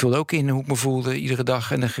 Ik vulde ook in hoe ik me voelde iedere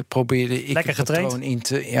dag. En dan probeerde ik lekker getraind in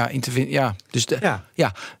te vinden. Ja, dus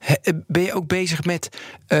ben je ook bezig met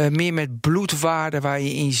meer met bloedwaarden waar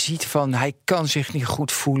je in ziet van hij kan zich niet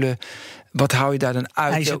goed voelen. Wat hou je daar dan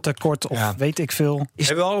uit? IJzertekort of weet ik veel.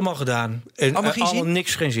 Hebben we allemaal gedaan. En allemaal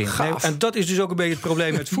niks, geen zin. Nee, en dat is dus ook een beetje het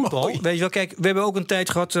probleem met voetbal. Weet je wel, kijk, we hebben ook een tijd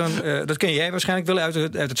gehad, dat ken jij waarschijnlijk wel uit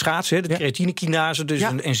het schaatsen. Hè, de keratinekinase, dus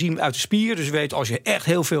een enzym uit de spier. Dus je weet, als je echt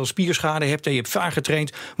heel veel spierschade hebt en je hebt vaak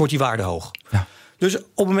getraind, wordt die waarde hoog. Ja. Dus op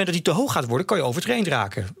het moment dat die te hoog gaat worden, kan je overtraind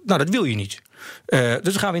raken. Nou, dat wil je niet. Dus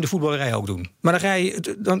dat gaan we in de voetballerij ook doen. Maar dan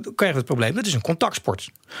krijgen we het probleem, dat is een contactsport.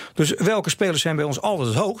 Dus welke spelers zijn bij ons altijd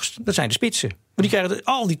het hoogst? Dat zijn de spitsen. Maar die krijgen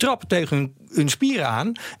al die trappen tegen hun spieren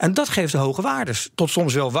aan. En dat geeft de hoge waardes. Tot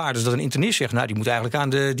soms wel waardes dat een internist zegt, nou, die moet eigenlijk aan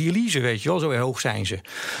de dialyse, weet je wel. Zo hoog zijn ze.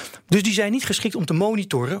 Dus die zijn niet geschikt om te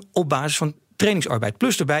monitoren op basis van trainingsarbeid.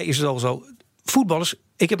 Plus daarbij is het al zo, voetballers,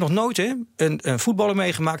 ik heb nog nooit een voetballer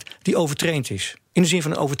meegemaakt die overtraind is. In de zin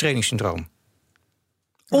van een overtrainingssyndroom.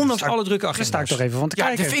 Ondanks alle drukke agenda's. Daar sta ik toch even van te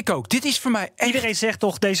kijken. Ja, dat vind ik ook. Dit is voor mij echt... Iedereen zegt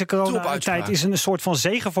toch, deze coronatijd is een soort van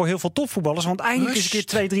zegen voor heel veel topvoetballers. Want eindelijk is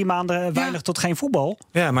een keer 2-3 maanden weinig tot geen voetbal.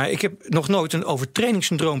 Ja, maar ik heb nog nooit een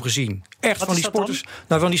overtrainingssyndroom gezien. Echt Wat van is die dat sporters.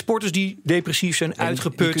 Nou, van die sporters die depressief zijn,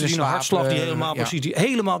 uitgeput, die een hartslag die helemaal precies, die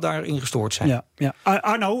helemaal daarin gestoord zijn. Ja.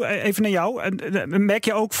 Arno, even naar jou. Merk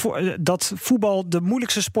je ook dat voetbal de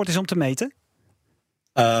moeilijkste sport is om te meten?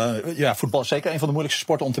 Voetbal is zeker een van de moeilijkste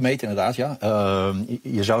sporten om te meten, inderdaad. Ja.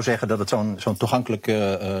 Je zou zeggen dat het zo'n toegankelijk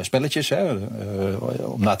spelletje is,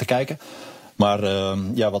 om naar te kijken. Maar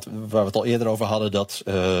waar we het al eerder over hadden, dat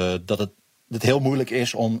het heel moeilijk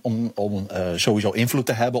is om sowieso invloed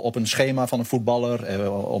te hebben op een schema van een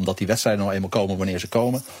voetballer. Omdat die wedstrijden nou eenmaal komen wanneer ze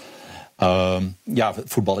komen.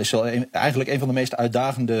 Voetbal is eigenlijk een van de meest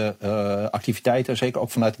uitdagende activiteiten, zeker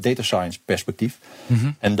ook vanuit het data science perspectief.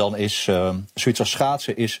 Mm-hmm. En dan is zoiets als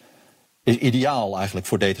schaatsen is ideaal eigenlijk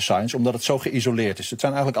voor data science, omdat het zo geïsoleerd is. Het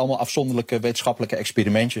zijn eigenlijk allemaal afzonderlijke wetenschappelijke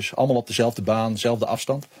experimentjes, allemaal op dezelfde baan, dezelfde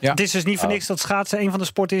afstand. Ja. Het is dus niet voor niks dat schaatsen een van de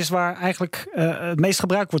sporten is waar eigenlijk het meest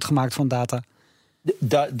gebruik wordt gemaakt van data.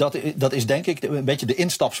 Dat is denk ik een beetje de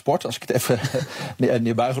instapsport, als ik het even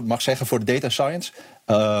neerbuigend mag zeggen, voor de data science.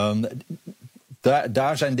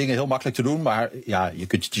 Daar zijn dingen heel makkelijk te doen, maar ja, je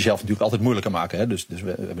kunt het jezelf natuurlijk altijd moeilijker maken. Hè? Dus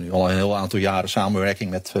we hebben nu al een heel aantal jaren samenwerking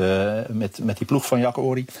met die ploeg van Jacques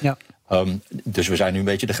Ory. Ja. Dus we zijn nu een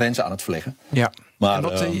beetje de grenzen aan het verleggen. Ja. Maar, en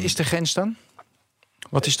wat is de grens dan?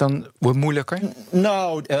 Wat is dan moeilijker?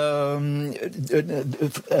 Nou,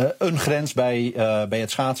 een grens bij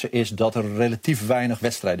het schaatsen is dat er relatief weinig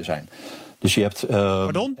wedstrijden zijn. Dus je hebt...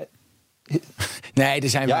 Pardon? Nee, er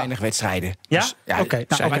zijn weinig wedstrijden. Ja? Dus, Oké.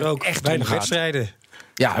 Zijn er ook echt weinig wedstrijden?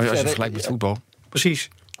 Ja, als je vergelijkt met voetbal. Precies.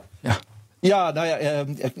 Ja. Ja, nou ja,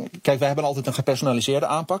 kijk, wij hebben altijd een gepersonaliseerde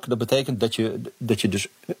aanpak. Dat betekent dat je dus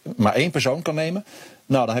maar één persoon kan nemen.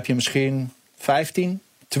 Nou, dan heb je misschien 15,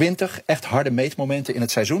 20 echt harde meetmomenten in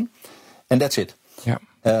het seizoen. En that's it. Ja.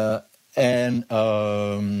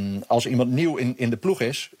 Als iemand nieuw in de ploeg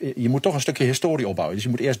is, je moet toch een stukje historie opbouwen. Dus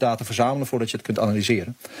je moet eerst data verzamelen voordat je het kunt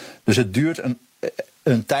analyseren. Dus het duurt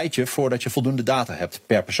een tijdje voordat je voldoende data hebt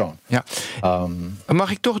per persoon. Ja.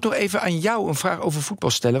 Mag ik toch nog even aan jou een vraag over voetbal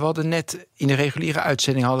stellen? We hadden net in de reguliere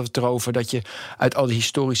uitzending hadden we het erover dat je uit al die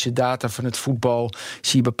historische data van het voetbal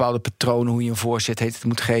zie je bepaalde patronen hoe je een voorzet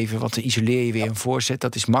moet geven. Want dan isoleer je weer een voorzet.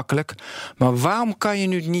 Dat is makkelijk. Maar waarom kan je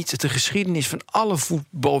nu niet de geschiedenis van alle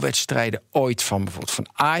voetbalwedstrijden ooit van bijvoorbeeld van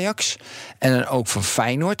Ajax en dan ook van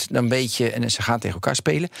Feyenoord, dan weet je, en ze gaan tegen elkaar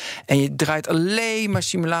spelen, en je draait alleen maar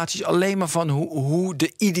simulaties, alleen maar van hoe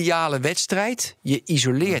de ideale wedstrijd. Je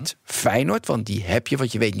isoleert Feyenoord, want die heb je,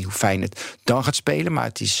 want je weet niet hoe Feyenoord dan gaat spelen. Maar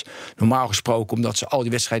het is normaal gesproken, omdat ze al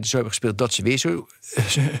die wedstrijden zo hebben gespeeld, dat ze weer zo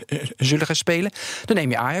zullen gaan spelen. Dan neem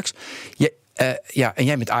je Ajax. En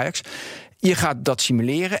jij met Ajax. Je gaat dat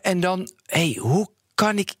simuleren en dan, hoe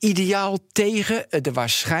kan ik ideaal tegen de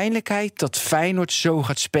waarschijnlijkheid dat Feyenoord zo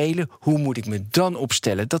gaat spelen? Hoe moet ik me dan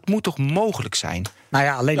opstellen? Dat moet toch mogelijk zijn? Nou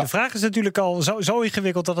ja, alleen de vraag is natuurlijk al zo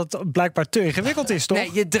ingewikkeld dat het blijkbaar te ingewikkeld is, toch? Nee,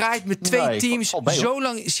 je draait met twee teams zo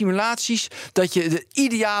lang simulaties dat je de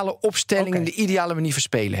ideale opstelling, de ideale manier van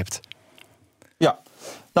spelen hebt. Ja.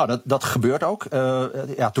 Nou, dat gebeurt ook.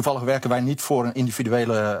 Toevallig werken wij niet voor een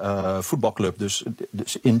individuele voetbalclub. Dus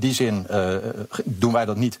in die zin doen wij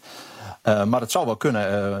dat niet. Maar het zou wel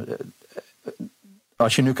kunnen.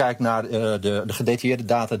 Als je nu kijkt naar de gedetailleerde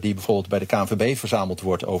data die bijvoorbeeld bij de KNVB verzameld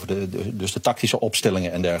wordt over de tactische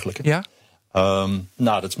opstellingen en dergelijke. Ja.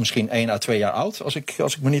 Dat is misschien 1 à 2 jaar oud, als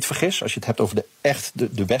ik me niet vergis. Als je het hebt over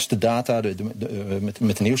de beste data,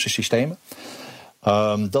 met de nieuwste systemen.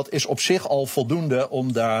 Dat is op zich al voldoende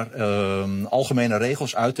om daar algemene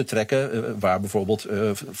regels uit te trekken, waar bijvoorbeeld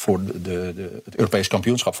voor het Europees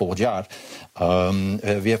kampioenschap volgend jaar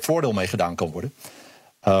weer voordeel mee gedaan kan worden.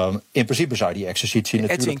 In principe zou die exercitie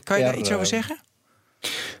natuurlijk... Edwin, kan je daar iets over zeggen?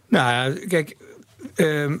 Nou, kijk,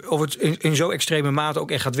 of het in zo extreme mate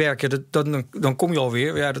ook echt gaat werken, dan kom je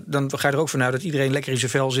alweer. Ja, dan ga je er ook vanuit dat iedereen lekker in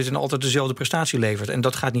zijn vel zit en altijd dezelfde prestatie levert. En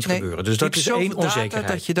dat gaat niet gebeuren. Dus dat is één onzekerheid.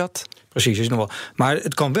 Dat je dat... Precies, is nog wel. Maar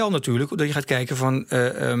het kan wel natuurlijk dat je gaat kijken van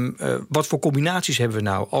wat voor combinaties hebben we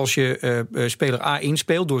nou? Als je speler A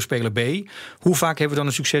inspeelt door speler B, hoe vaak hebben we dan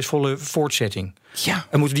een succesvolle voortzetting? Ja.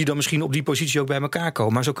 En moeten die dan misschien op die positie ook bij elkaar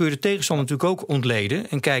komen? Maar zo kun je de tegenstander natuurlijk ook ontleden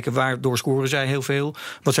en kijken waardoor scoren zij heel veel.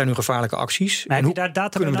 Wat zijn hun gevaarlijke acties? Maar heb je daar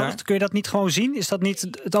data bij nodig? Kun je dat niet gewoon zien? Is dat niet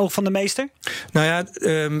het oog van de meester? Nou ja,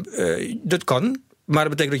 dat kan. Maar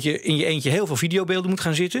dat betekent dat je in je eentje heel veel videobeelden moet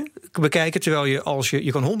gaan zitten bekijken. Terwijl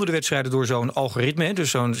je kan honderden wedstrijden door zo'n algoritme, dus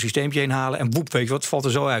zo'n systeempje heen halen. En boep, weet je wat, valt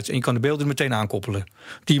er zo uit. En je kan de beelden meteen aankoppelen.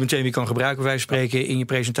 Die je meteen weer kan gebruiken, bij wijze van spreken, in je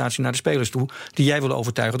presentatie naar de spelers toe. Die jij wil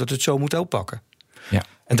overtuigen dat het zo moet oppakken. Ja.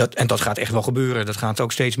 En dat gaat echt wel gebeuren. Dat gaat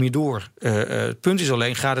ook steeds meer door. Het punt is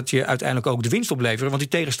alleen, gaat het je uiteindelijk ook de winst opleveren? Want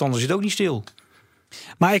die tegenstander zit ook niet stil.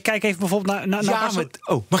 Maar ik kijk even bijvoorbeeld naar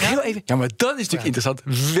mag ik heel even? Ja, maar dan is het natuurlijk interessant.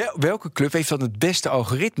 Welke club heeft dan het beste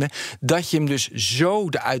algoritme dat je hem dus zo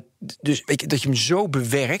dat je hem zo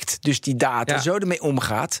bewerkt, dus die data zo ermee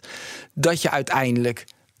omgaat, dat je uiteindelijk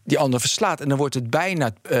die ander verslaat. En dan wordt het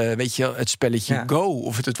bijna, het spelletje Go.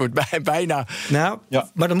 Of het wordt bijna...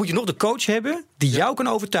 Maar dan moet je nog de coach hebben die jou kan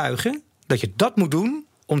overtuigen dat je dat moet doen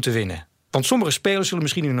om te winnen. Want sommige spelers zullen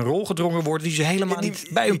misschien in een rol gedrongen worden die ze helemaal niet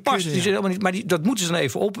bij hun passen. Maar dat moeten ze dan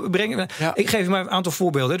even opbrengen. Ja. Ik geef je maar een aantal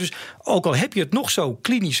voorbeelden. Dus ook al heb je het nog zo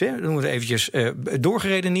klinisch, dan noemen we het eventjes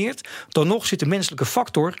doorgeredeneerd, dan nog zit de menselijke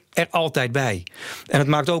factor er altijd bij. En het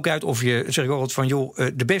maakt ook uit of je, zeg ik altijd van,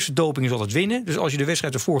 de beste doping is altijd winnen. Dus als je de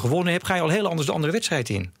wedstrijd ervoor gewonnen hebt, ga je al heel anders de andere wedstrijd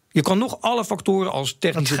in. Je kan nog alle factoren als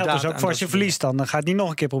technische data... Dat geldt dus ook voor als je verliest dan ga je het niet nog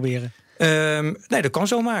een keer proberen. Nee, dat kan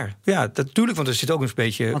zomaar. Ja, natuurlijk, want er zit ook een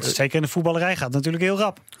beetje... Want zeker in de voetballerij gaat het natuurlijk heel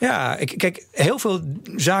rap. Ja, kijk, heel veel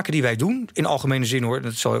zaken die wij doen, in algemene zin hoor...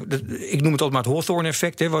 ik noem het altijd maar het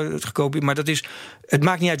Hawthorne-effect, maar het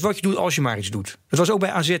maakt niet uit wat je doet als je maar iets doet. Dat was ook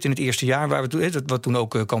bij AZ in het eerste jaar, wat toen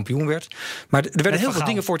ook kampioen werd. Maar er werden heel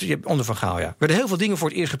veel dingen onder Van Gaal, er werden heel veel dingen voor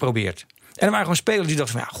het eerst geprobeerd. En er waren gewoon spelers die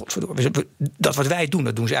dachten van, godverdomme, dat wat wij doen,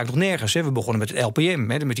 dat doen ze eigenlijk nog nergens. We begonnen met het LPM,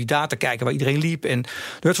 met die data kijken waar iedereen liep. En er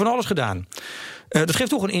werd van alles gedaan. Dat geeft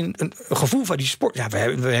toch een gevoel van die sport. Ja, we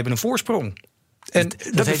hebben een voorsprong. En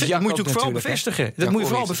dat moet je natuurlijk vooral bevestigen. Dat moet je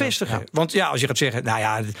vooral bevestigen. Ja. Want als je gaat zeggen,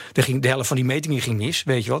 de helft van die metingen ging mis,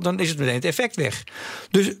 weet je wel, dan is het meteen het effect weg.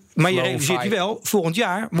 Dus, maar je realiseert je wel, volgend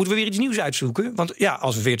jaar moeten we weer iets nieuws uitzoeken. Want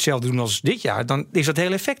als we weer hetzelfde doen als dit jaar, dan is dat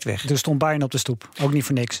hele effect weg. Er stond Bayern op de stoep, ook niet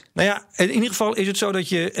voor niks. Nou ja, in ieder geval is het zo dat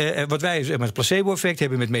je, wat wij met het placebo-effect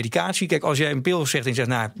hebben met medicatie. Kijk, als jij een pil zegt en je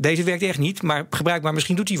zegt, deze werkt echt niet, maar gebruik maar,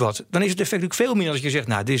 misschien doet hij wat. Dan is het effect ook veel minder als je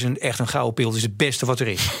zegt, dit is echt een gouden pil, dit is het beste wat er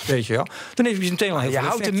is. Weet je wel? Dan heeft je meteen al heel veel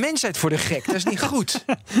effect. Houdt de mensheid voor de gek, dat is niet goed.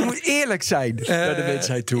 Je moet eerlijk zijn naar de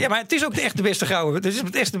mensheid toe. Ja, maar het is ook echt de beste gouden. Het is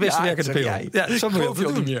echt de beste werkende pil. Ja, dat moet je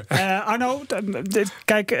ook doen. Arno,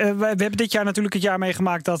 kijk, we hebben dit jaar natuurlijk het jaar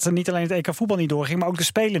meegemaakt dat niet alleen het EK voetbal niet doorging, maar ook de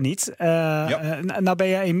Spelen niet. Nou ben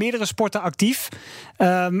je in meerdere sporten actief.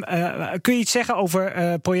 Kun je iets zeggen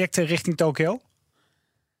over projecten richting Tokio?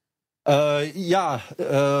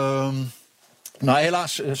 Nou,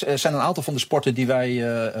 helaas zijn een aantal van de sporten die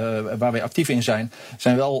waar wij actief in zijn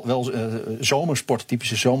wel zomersporten,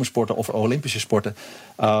 typische zomersporten of Olympische sporten.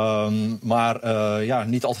 Maar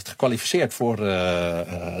niet altijd gekwalificeerd voor.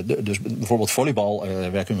 Dus bijvoorbeeld volleybal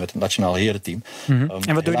werken we met het nationale herenteam. Mm-hmm.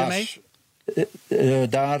 En wat doe je daarmee?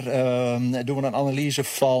 Daar doen we een analyse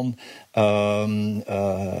van,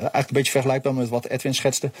 eigenlijk een beetje vergelijkbaar met wat Edwin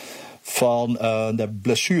schetste, van de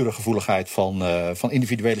blessuregevoeligheid van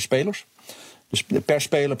individuele spelers. Dus per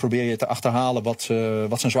speler probeer je te achterhalen wat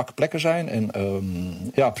zijn zwakke plekken zijn. En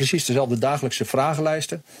precies dezelfde dagelijkse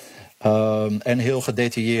vragenlijsten. En heel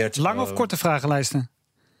gedetailleerd. Lange of korte vragenlijsten?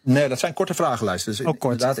 Nee, dat zijn korte vragenlijsten. Dus ook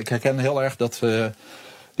kort. Inderdaad, ik herken heel erg dat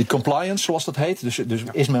die compliance, zoals dat heet. Dus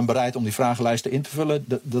is men bereid om die vragenlijsten in te vullen?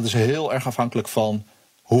 Dat is heel erg afhankelijk van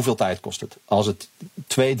hoeveel tijd kost het. Als het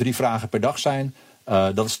 2-3 vragen per dag zijn,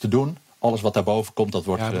 dat is te doen. Alles wat daarboven komt, dat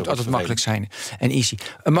wordt... Ja, dat moet altijd makkelijk zijn en easy.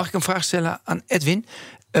 Mag ik een vraag stellen aan Edwin?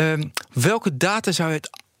 Welke data zou je het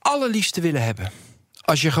allerliefste willen hebben?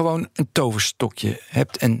 Als je gewoon een toverstokje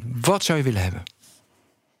hebt. En wat zou je willen hebben?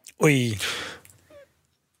 Oei.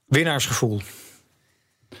 Winnaarsgevoel.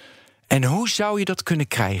 En hoe zou je dat kunnen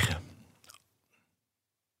krijgen?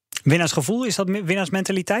 Winnaarsgevoel, is dat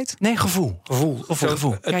winnaarsmentaliteit? Nee, gevoel.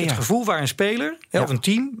 Gevoel. Het gevoel waar een speler of een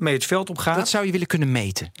team mee het veld op gaat. Dat zou je willen kunnen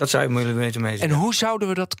meten. Dat zou je willen meten. En hoe zouden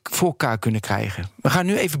we dat voor elkaar kunnen krijgen? We gaan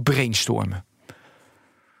nu even brainstormen.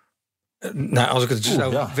 Nou, als ik het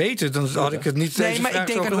zou weten, dan had ik het niet. Nee, maar ik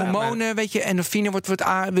denk aan hormonen, weet je, endorfine wordt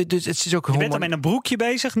aan. Dus het is ook je bent dan met een broekje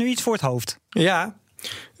bezig, nu iets voor het hoofd. Ja.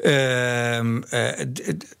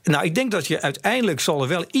 Nou, ik denk dat je uiteindelijk zal er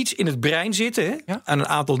wel iets in het brein zitten, hè? Ja? Aan een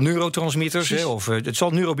aantal neurotransmitters. Hè? Of het zal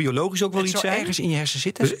neurobiologisch ook wel iets zijn. Ergens in je hersen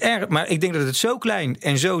zitten. Dus maar ik denk dat het zo klein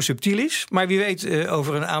en zo subtiel is. Maar wie weet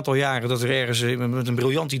over een aantal jaren dat er ergens met een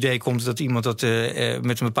briljant idee komt dat iemand dat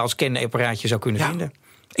met een bepaald scanapparaatje zou kunnen vinden.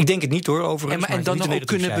 Ik denk het niet hoor, overigens. En dan nog ook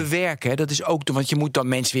kunnen bewerken. Hè? Dat is ook, want je moet dan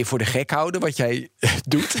mensen weer voor de gek houden, wat jij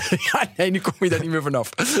doet. Ja, nee, nu kom je daar niet meer vanaf.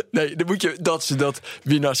 Nee, dan moet je dat ze dat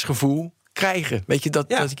winnaarsgevoel krijgen. Weet je, dat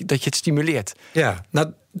je het stimuleert. Ja,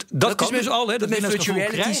 nou, dat kan dus al. Hè, dat met virtual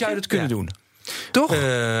reality zou je dat kunnen doen. Toch?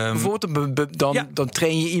 Bijvoorbeeld, dan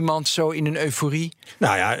train je iemand zo in een euforie.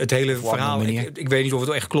 Nou ja, het hele verhaal. Ik weet niet of het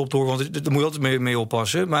echt klopt hoor, want daar moet je altijd mee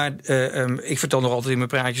oppassen. Maar ik vertel nog altijd in mijn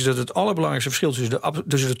praatjes dat het allerbelangrijkste verschil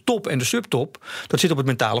tussen de top en de subtop, dat zit op het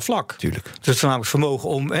mentale vlak. Tuurlijk. Dus het namelijk vermogen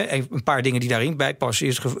om een paar dingen die daarin bij passen,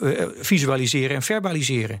 is visualiseren en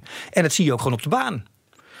verbaliseren. En dat zie je ook gewoon op de baan.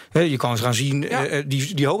 Je kan eens gaan zien,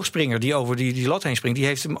 die hoogspringer die over die lat heen springt, die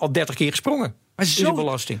heeft hem al 30 keer gesprongen. Maar zo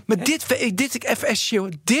belasting. Maar dit is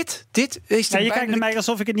je kijkt naar mij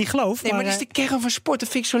alsof ik het niet geloof. Nee, maar dat is de kern van sport. Dat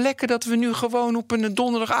vind ik zo lekker dat we nu gewoon op een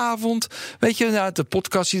donderdagavond, weet je, de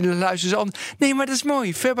podcast die luisteren ze. Nee, maar dat is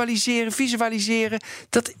mooi. Verbaliseren, visualiseren.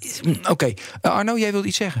 Dat is oké. Arno, jij wilt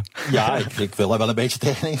iets zeggen? Ja, ik wil er wel een beetje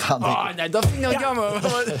tegenin gaan. Nee, dat vind ik nou jammer.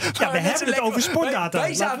 We hebben het over sportdata.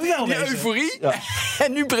 Wij zaten in die euforie. Ja.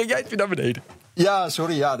 En nu breng jij het weer naar beneden. Ja,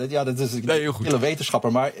 sorry. Dat is een hele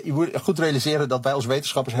wetenschapper. Maar je moet goed realiseren dat wij als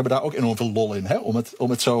wetenschappers hebben daar ook enorm veel lol in. Hè? Om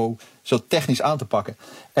het zo technisch aan te pakken.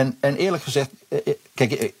 En eerlijk gezegd,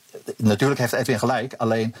 kijk, natuurlijk heeft Edwin gelijk.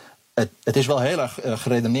 Alleen, het is wel heel erg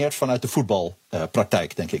geredeneerd vanuit de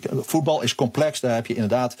voetbalpraktijk, denk ik. Voetbal is complex. Daar heb je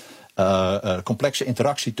inderdaad complexe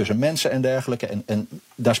interactie tussen mensen en dergelijke. En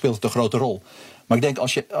daar speelt het een grote rol. Maar ik denk,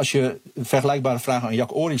 als je vergelijkbare vragen aan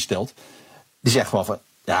Jack Ory stelt, die zegt gewoon van,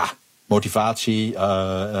 ja, motivatie,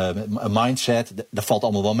 mindset, dat valt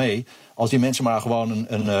allemaal wel mee. Als die mensen maar gewoon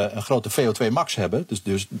een grote VO2 max hebben,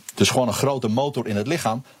 dus gewoon een grote motor in het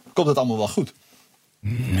lichaam, komt het allemaal wel goed.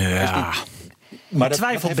 Ja. Maar dat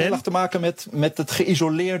heeft heel erg te maken met het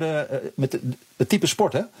geïsoleerde, met het type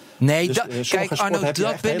sport, hè? Nee, kijk Arno,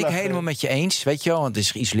 dat ben ik helemaal met je eens. Weet je wel, want het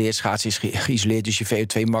is geïsoleerd, schaatsen is geïsoleerd, dus je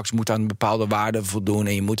VO2 max moet aan een bepaalde waarde voldoen.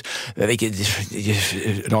 En je moet, weet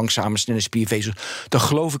je, langzame, snelle spiervezels. Dat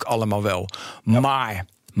geloof ik allemaal wel. Ja.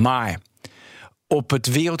 Maar op het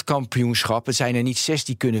wereldkampioenschap, het zijn er niet 6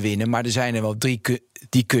 die kunnen winnen, maar er zijn er wel 3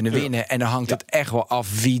 die kunnen winnen. En dan hangt het echt wel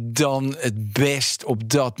af wie dan het best op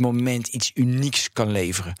dat moment iets unieks kan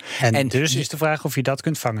leveren. En dus is de vraag of je dat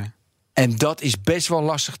kunt vangen. En dat is best wel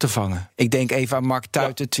lastig te vangen. Ik denk even aan Mark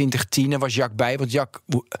Tuiten, 2010, daar was Jack bij, want Jack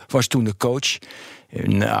was toen de coach.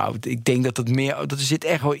 Nou, ik denk dat er zit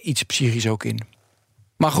echt wel iets psychisch ook in.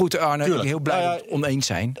 Maar goed, Arne, ik ben heel blij dat we het oneens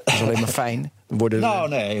zijn. Dat is alleen maar fijn.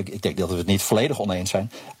 Ik denk dat we het niet volledig oneens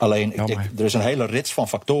zijn. Alleen, er is een hele rits van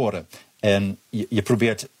factoren. En je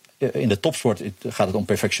probeert, in de topsport gaat het om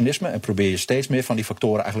perfectionisme, en probeer je steeds meer van die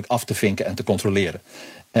factoren eigenlijk af te vinken en te controleren.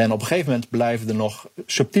 En op een gegeven moment blijven er nog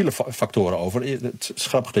subtiele factoren over. Het is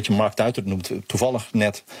grappig dat je Mark Tuiter noemt. Toevallig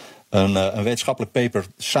net een wetenschappelijk paper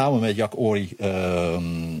samen met Jack Ory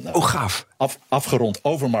gaaf. Afgerond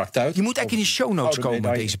over Mark Tuiter. Je moet eigenlijk in de show notes komen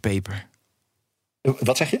met deze paper.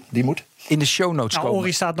 Wat zeg je? Die moet? In de show notes komen.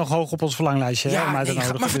 Ory staat nog hoog op ons verlanglijstje. Maar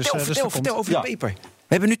vertel over de paper.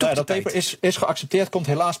 We hebben nu toch dat paper is geaccepteerd, komt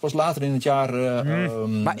helaas pas later in het jaar.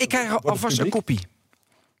 Maar ik krijg alvast een kopie.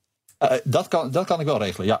 Dat kan ik wel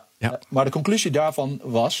regelen, ja. Maar de conclusie daarvan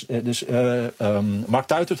was, Mark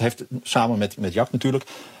Tuiter heeft samen met Jack natuurlijk,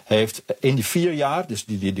 heeft in die 4 jaar, dus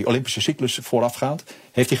die Olympische cyclus voorafgaand,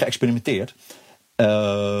 heeft hij geëxperimenteerd.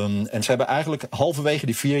 En ze hebben eigenlijk halverwege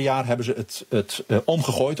die 4 jaar hebben ze het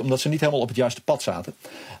omgegooid, omdat ze niet helemaal op het juiste pad zaten.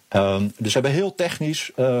 Dus ze hebben heel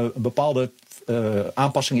technisch bepaalde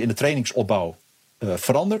aanpassingen in de trainingsopbouw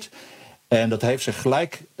veranderd. En dat heeft zich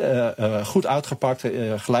gelijk goed uitgepakt,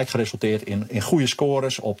 gelijk geresulteerd in goede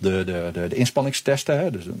scores op de inspanningstesten.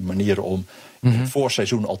 Hè, dus manieren om in het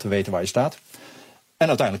voorseizoen al te weten waar je staat. En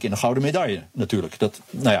uiteindelijk in een gouden medaille natuurlijk.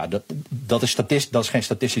 Dat is geen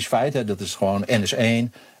statistisch feit. Hè. Dat is gewoon N is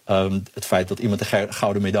 1. Het feit dat iemand een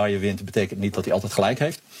gouden medaille wint, betekent niet dat hij altijd gelijk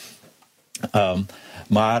heeft.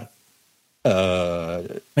 Maar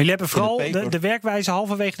jullie hebben vooral de werkwijze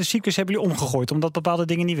halverwege de cyclus hebben jullie omgegooid, omdat bepaalde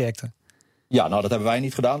dingen niet werkten. Ja, nou, dat hebben wij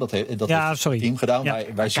niet gedaan. Dat heeft het team gedaan. Ja.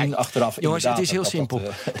 Wij zien achteraf. Jongens, het is heel simpel.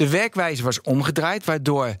 De werkwijze was omgedraaid,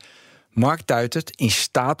 waardoor Mark Tuitert in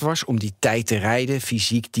staat was om die tijd te rijden,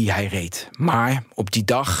 fysiek, die hij reed. Maar op die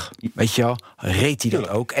dag, weet je wel, reed hij dat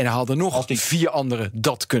ook. En er hadden nog 4 anderen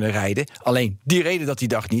dat kunnen rijden. Alleen, die reden dat die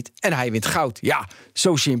dag niet. En hij wint goud. Ja,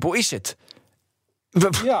 zo simpel is het. Ik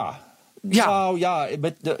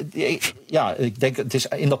denk, het is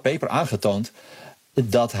in dat paper aangetoond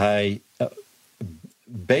dat hij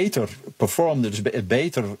beter performde, dus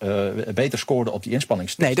beter scoorde op die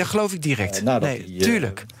inspanningstest. Nee, dat geloof ik direct.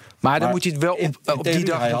 Tuurlijk. Maar dan moet je het wel op die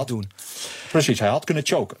dag nog doen. Precies, hij had kunnen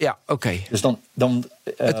choken. Ja, oké. Dus dan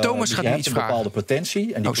Thomas gaat je iets hebt een vragen. bepaalde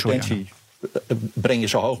potentie. En die potentie breng je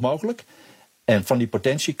zo hoog mogelijk. En van die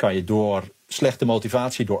potentie kan je door slechte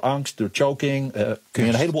motivatie, door angst, door choking, kun je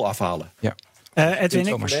een heleboel afhalen. Ja. Edwin,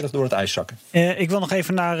 ik volledig door het ijs zakken. Ik wil nog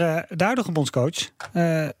even naar de huidige bondscoach,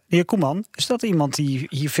 de heer Koeman. Is dat iemand die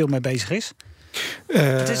hier veel mee bezig is?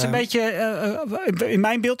 Het is een beetje, in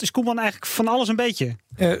mijn beeld is Koeman eigenlijk van alles een beetje.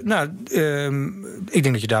 Ik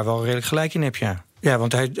denk dat je daar wel redelijk gelijk in hebt, ja. Ja,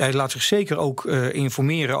 want hij laat zich zeker ook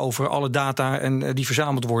informeren over alle data en die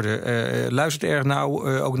verzameld worden. Luistert erg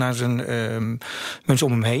nauw, ook naar zijn mensen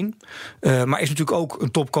om hem heen. Maar is natuurlijk ook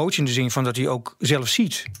een topcoach in de zin van dat hij ook zelf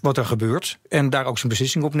ziet wat er gebeurt. En daar ook zijn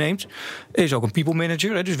beslissing op neemt. Is ook een people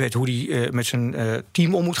manager, dus weet hoe hij met zijn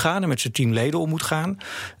team om moet gaan en met zijn teamleden om moet gaan.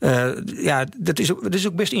 Dat is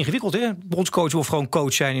ook best ingewikkeld, hè? Bondscoach wil gewoon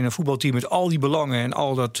coach zijn in een voetbalteam met al die belangen en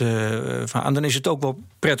al dat. En dan is het ook wel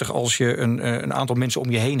prettig als je een aantal mensen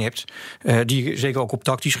om je heen hebt, die zeker ook op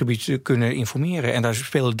tactisch gebied kunnen informeren. En daar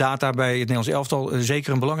speelt data bij het Nederlands elftal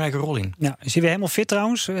zeker een belangrijke rol in. Ja, is hij weer helemaal fit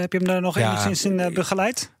trouwens? Heb je hem daar nog enigszins in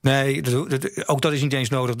begeleid? Nee, ook dat is niet eens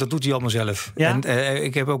nodig. Dat doet hij allemaal zelf. Ja? En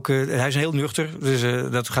ik heb ook, hij is heel nuchter, dus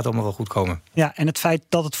dat gaat allemaal wel goed komen. Ja, en het feit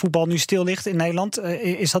dat het voetbal nu stil ligt in Nederland,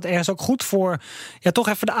 is dat ergens ook goed voor toch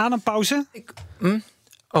even de adempauze?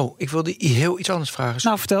 Ik wilde heel iets anders vragen.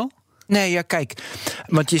 Nou, vertel. Nee, ja, kijk.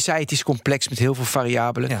 Want je zei het is complex met heel veel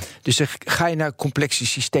variabelen. Ja. Dus dan ga je naar complexe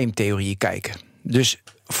systeemtheorieën kijken. Dus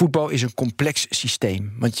voetbal is een complex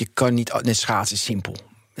systeem. Want je kan niet... Net schaatsen is simpel.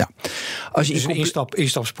 Ja. Als je dus een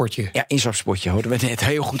instapsportje. Ja, instapsportje, hoorden we net.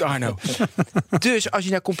 Heel goed, Arno. Dus als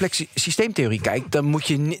je naar complexe systeemtheorie kijkt, dan moet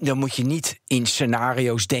je niet in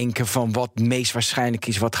scenario's denken van wat meest waarschijnlijk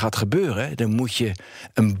is wat gaat gebeuren. Dan moet je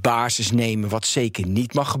een basis nemen wat zeker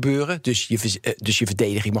niet mag gebeuren. Dus je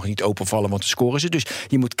verdediging mag niet openvallen, want dan scoren ze. Dus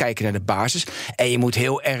je moet kijken naar de basis. En je moet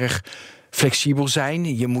heel erg flexibel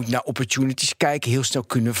zijn. Je moet naar opportunities kijken. Heel snel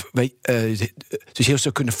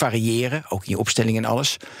kunnen variëren. Ook in je opstelling en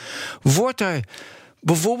alles. Wordt er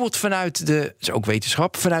bijvoorbeeld vanuit dat is ook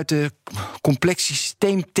wetenschap, vanuit de complexe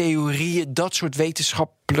systeemtheorieën, dat soort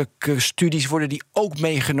wetenschappelijke studies, worden die ook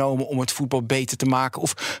meegenomen om het voetbal beter te maken?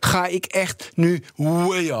 Of ga ik echt nu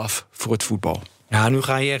way off voor het voetbal? Ja, nu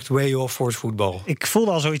ga je echt way off voor het voetbal. Ik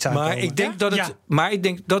voelde al zoiets aankomen. Maar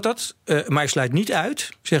ik sluit niet uit,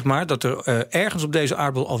 zeg maar, dat er ergens op deze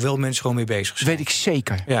aardbol al wel mensen gewoon mee bezig zijn. Dat weet ik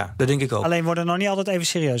zeker. Ja, dat denk ik ook. Alleen worden nog niet altijd even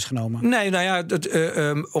serieus genomen. Nee, nou ja,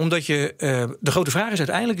 omdat je de grote vraag is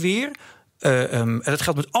uiteindelijk weer. En dat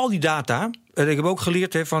geldt met al die data. Ik heb ook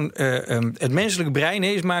geleerd van het menselijke brein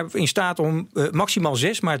is maar in staat om maximaal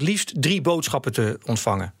 6, maar het liefst 3 boodschappen te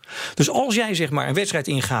ontvangen. Dus als jij zeg maar een wedstrijd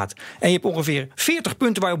ingaat en je hebt ongeveer 40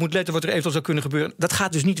 punten waar je op moet letten wat er eventueel zou kunnen gebeuren, dat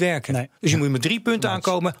gaat dus niet werken. Nee. Dus je moet met 3 punten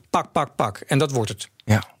aankomen, pak. En dat wordt het.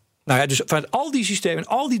 Ja. Nou ja, dus vanuit al die systemen,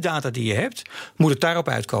 al die data die je hebt, moet het daarop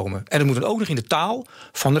uitkomen. En dat moet dan ook nog in de taal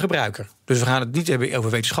van de gebruiker. Dus we gaan het niet hebben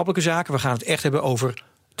over wetenschappelijke zaken, we gaan het echt hebben over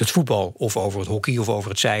het voetbal, of over het hockey, of over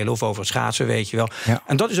het zeilen, of over het schaatsen, weet je wel. Ja.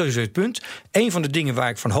 En dat is sowieso het punt. Een van de dingen waar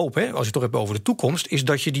ik van hoop, als je het toch hebt over de toekomst, is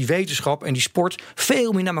dat je die wetenschap en die sport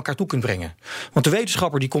veel meer naar elkaar toe kunt brengen. Want de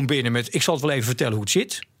wetenschapper die komt binnen met, ik zal het wel even vertellen hoe het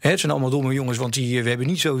zit. Het zijn allemaal domme jongens, want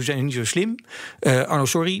we zijn niet zo slim. Arno,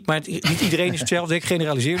 sorry, maar niet iedereen is hetzelfde. Ik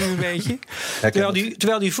generaliseer nu een beetje.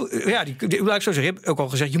 Laat ik zo zeggen, ik heb ook al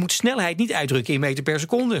gezegd, je moet snelheid niet uitdrukken in meter per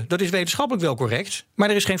seconde. Dat is wetenschappelijk wel correct. Maar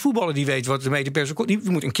er is geen voetballer die weet wat de meter per seconde.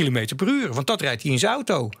 Die moet 1 kilometer per uur, want dat rijdt hij in zijn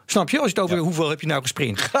auto. Snap je? Als je het over hoeveel heb je nou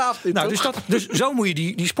gesprint. Dus zo moet je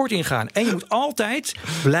die sport ingaan. En je moet altijd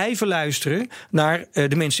blijven luisteren naar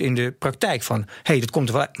de mensen in de praktijk. Van, dat komt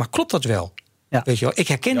er wel uit. Maar klopt dat wel? Ja. Weet je wel? Ik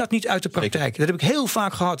herken dat niet uit de praktijk. Dat heb ik heel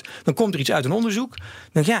vaak gehad. Dan komt er iets uit een onderzoek.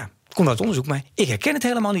 Dan denk ik, het komt uit onderzoek, maar ik herken het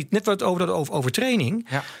helemaal niet. Net wat het over training.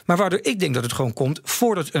 Ja. Maar waardoor ik denk dat het gewoon komt,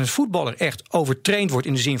 voordat een voetballer echt overtraind wordt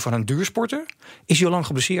in de zin van een duursporter, is hij al lang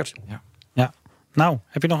geblesseerd. Ja. Nou,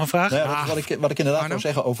 heb je nog een vraag? Wat ik inderdaad wil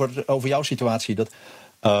zeggen over jouw situatie. Dat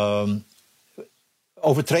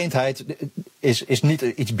overtraindheid is niet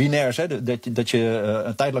iets binairs. Hè? Dat je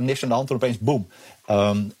een tijd lang niks aan de hand en opeens boem.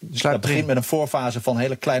 Dat begint met een voorfase van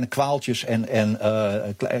hele kleine kwaaltjes en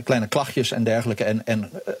kleine klachtjes en dergelijke.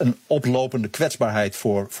 En een oplopende kwetsbaarheid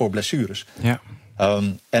voor blessures. Ja.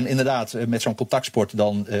 En inderdaad, met zo'n contactsport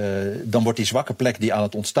dan wordt die zwakke plek die aan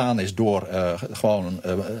het ontstaan is door gewoon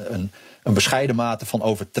een bescheiden mate van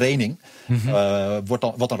overtraining,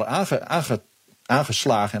 wordt dan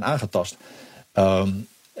aangeslagen en aangetast.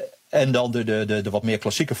 En dan de wat meer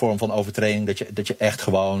klassieke vorm van overtraining, dat je echt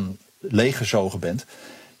gewoon leeggezogen bent.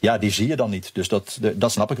 Ja, die zie je dan niet. Dus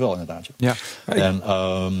dat snap ik wel inderdaad. Ja. En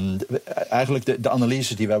eigenlijk de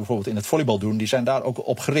analyses die wij bijvoorbeeld in het volleybal doen, die zijn daar ook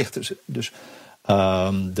op gericht. Dus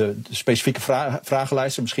de specifieke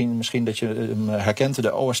vragenlijsten, misschien dat je hem herkent,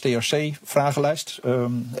 de OSTRC-vragenlijst,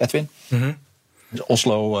 Edwin. Dus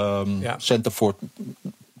Oslo Center for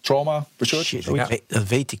Trauma Research. Shit, dat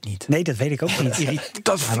weet ik niet. Nee, dat weet ik ook niet.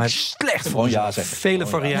 Dat vind ik slecht. Vele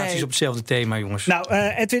variaties op hetzelfde thema, jongens. Nou,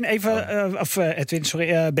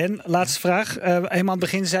 Ben, laatste vraag. Helemaal aan het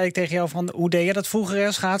begin zei ik tegen jou van, hoe deed je dat vroeger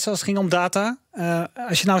als schaatsen als het ging om data?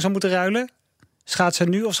 Als je nou zou moeten ruilen, schaatsen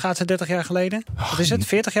nu of schaatsen 30 jaar geleden? Wat is het?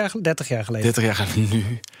 40 jaar, 30 jaar geleden? 30 jaar geleden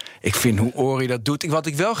nu. Ik vind hoe Ori dat doet. Wat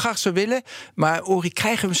ik wel graag zou willen, maar Ori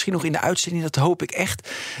krijgen we misschien nog in de uitzending, dat hoop ik echt.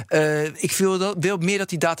 Ik wil meer dat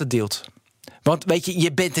hij data deelt. Want weet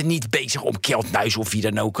je bent er niet bezig om Kjeld Nuis of wie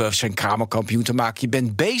dan ook zijn Kramerkampioen te maken. Je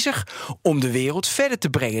bent bezig om de wereld verder te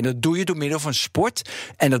brengen. En dat doe je door middel van sport.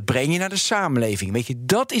 En dat breng je naar de samenleving. Weet je,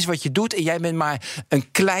 dat is wat je doet. En jij bent maar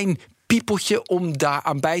een klein piepeltje om daar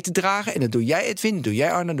aan bij te dragen. En dat doe jij, Edwin, doe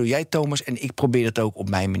jij, Arno, doe jij, Thomas. En ik probeer het ook op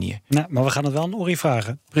mijn manier. Nou, maar we gaan het wel aan Ori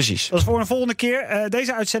vragen. Precies. Dat is voor een volgende keer.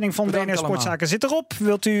 Deze uitzending van BNR Sportzaken zit erop.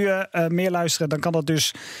 Wilt u meer luisteren, dan kan dat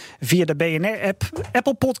dus via de BNR-app,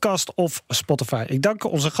 Apple Podcast of Spotify. Ik dank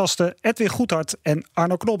onze gasten Edwin Goedhart en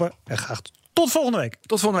Arno Knobbe. En graag tot volgende week.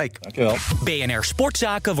 Tot volgende week. Dankjewel. BNR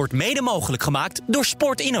Sportzaken wordt mede mogelijk gemaakt door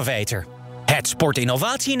Sport Innovator. Het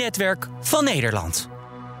sportinnovatienetwerk van Nederland.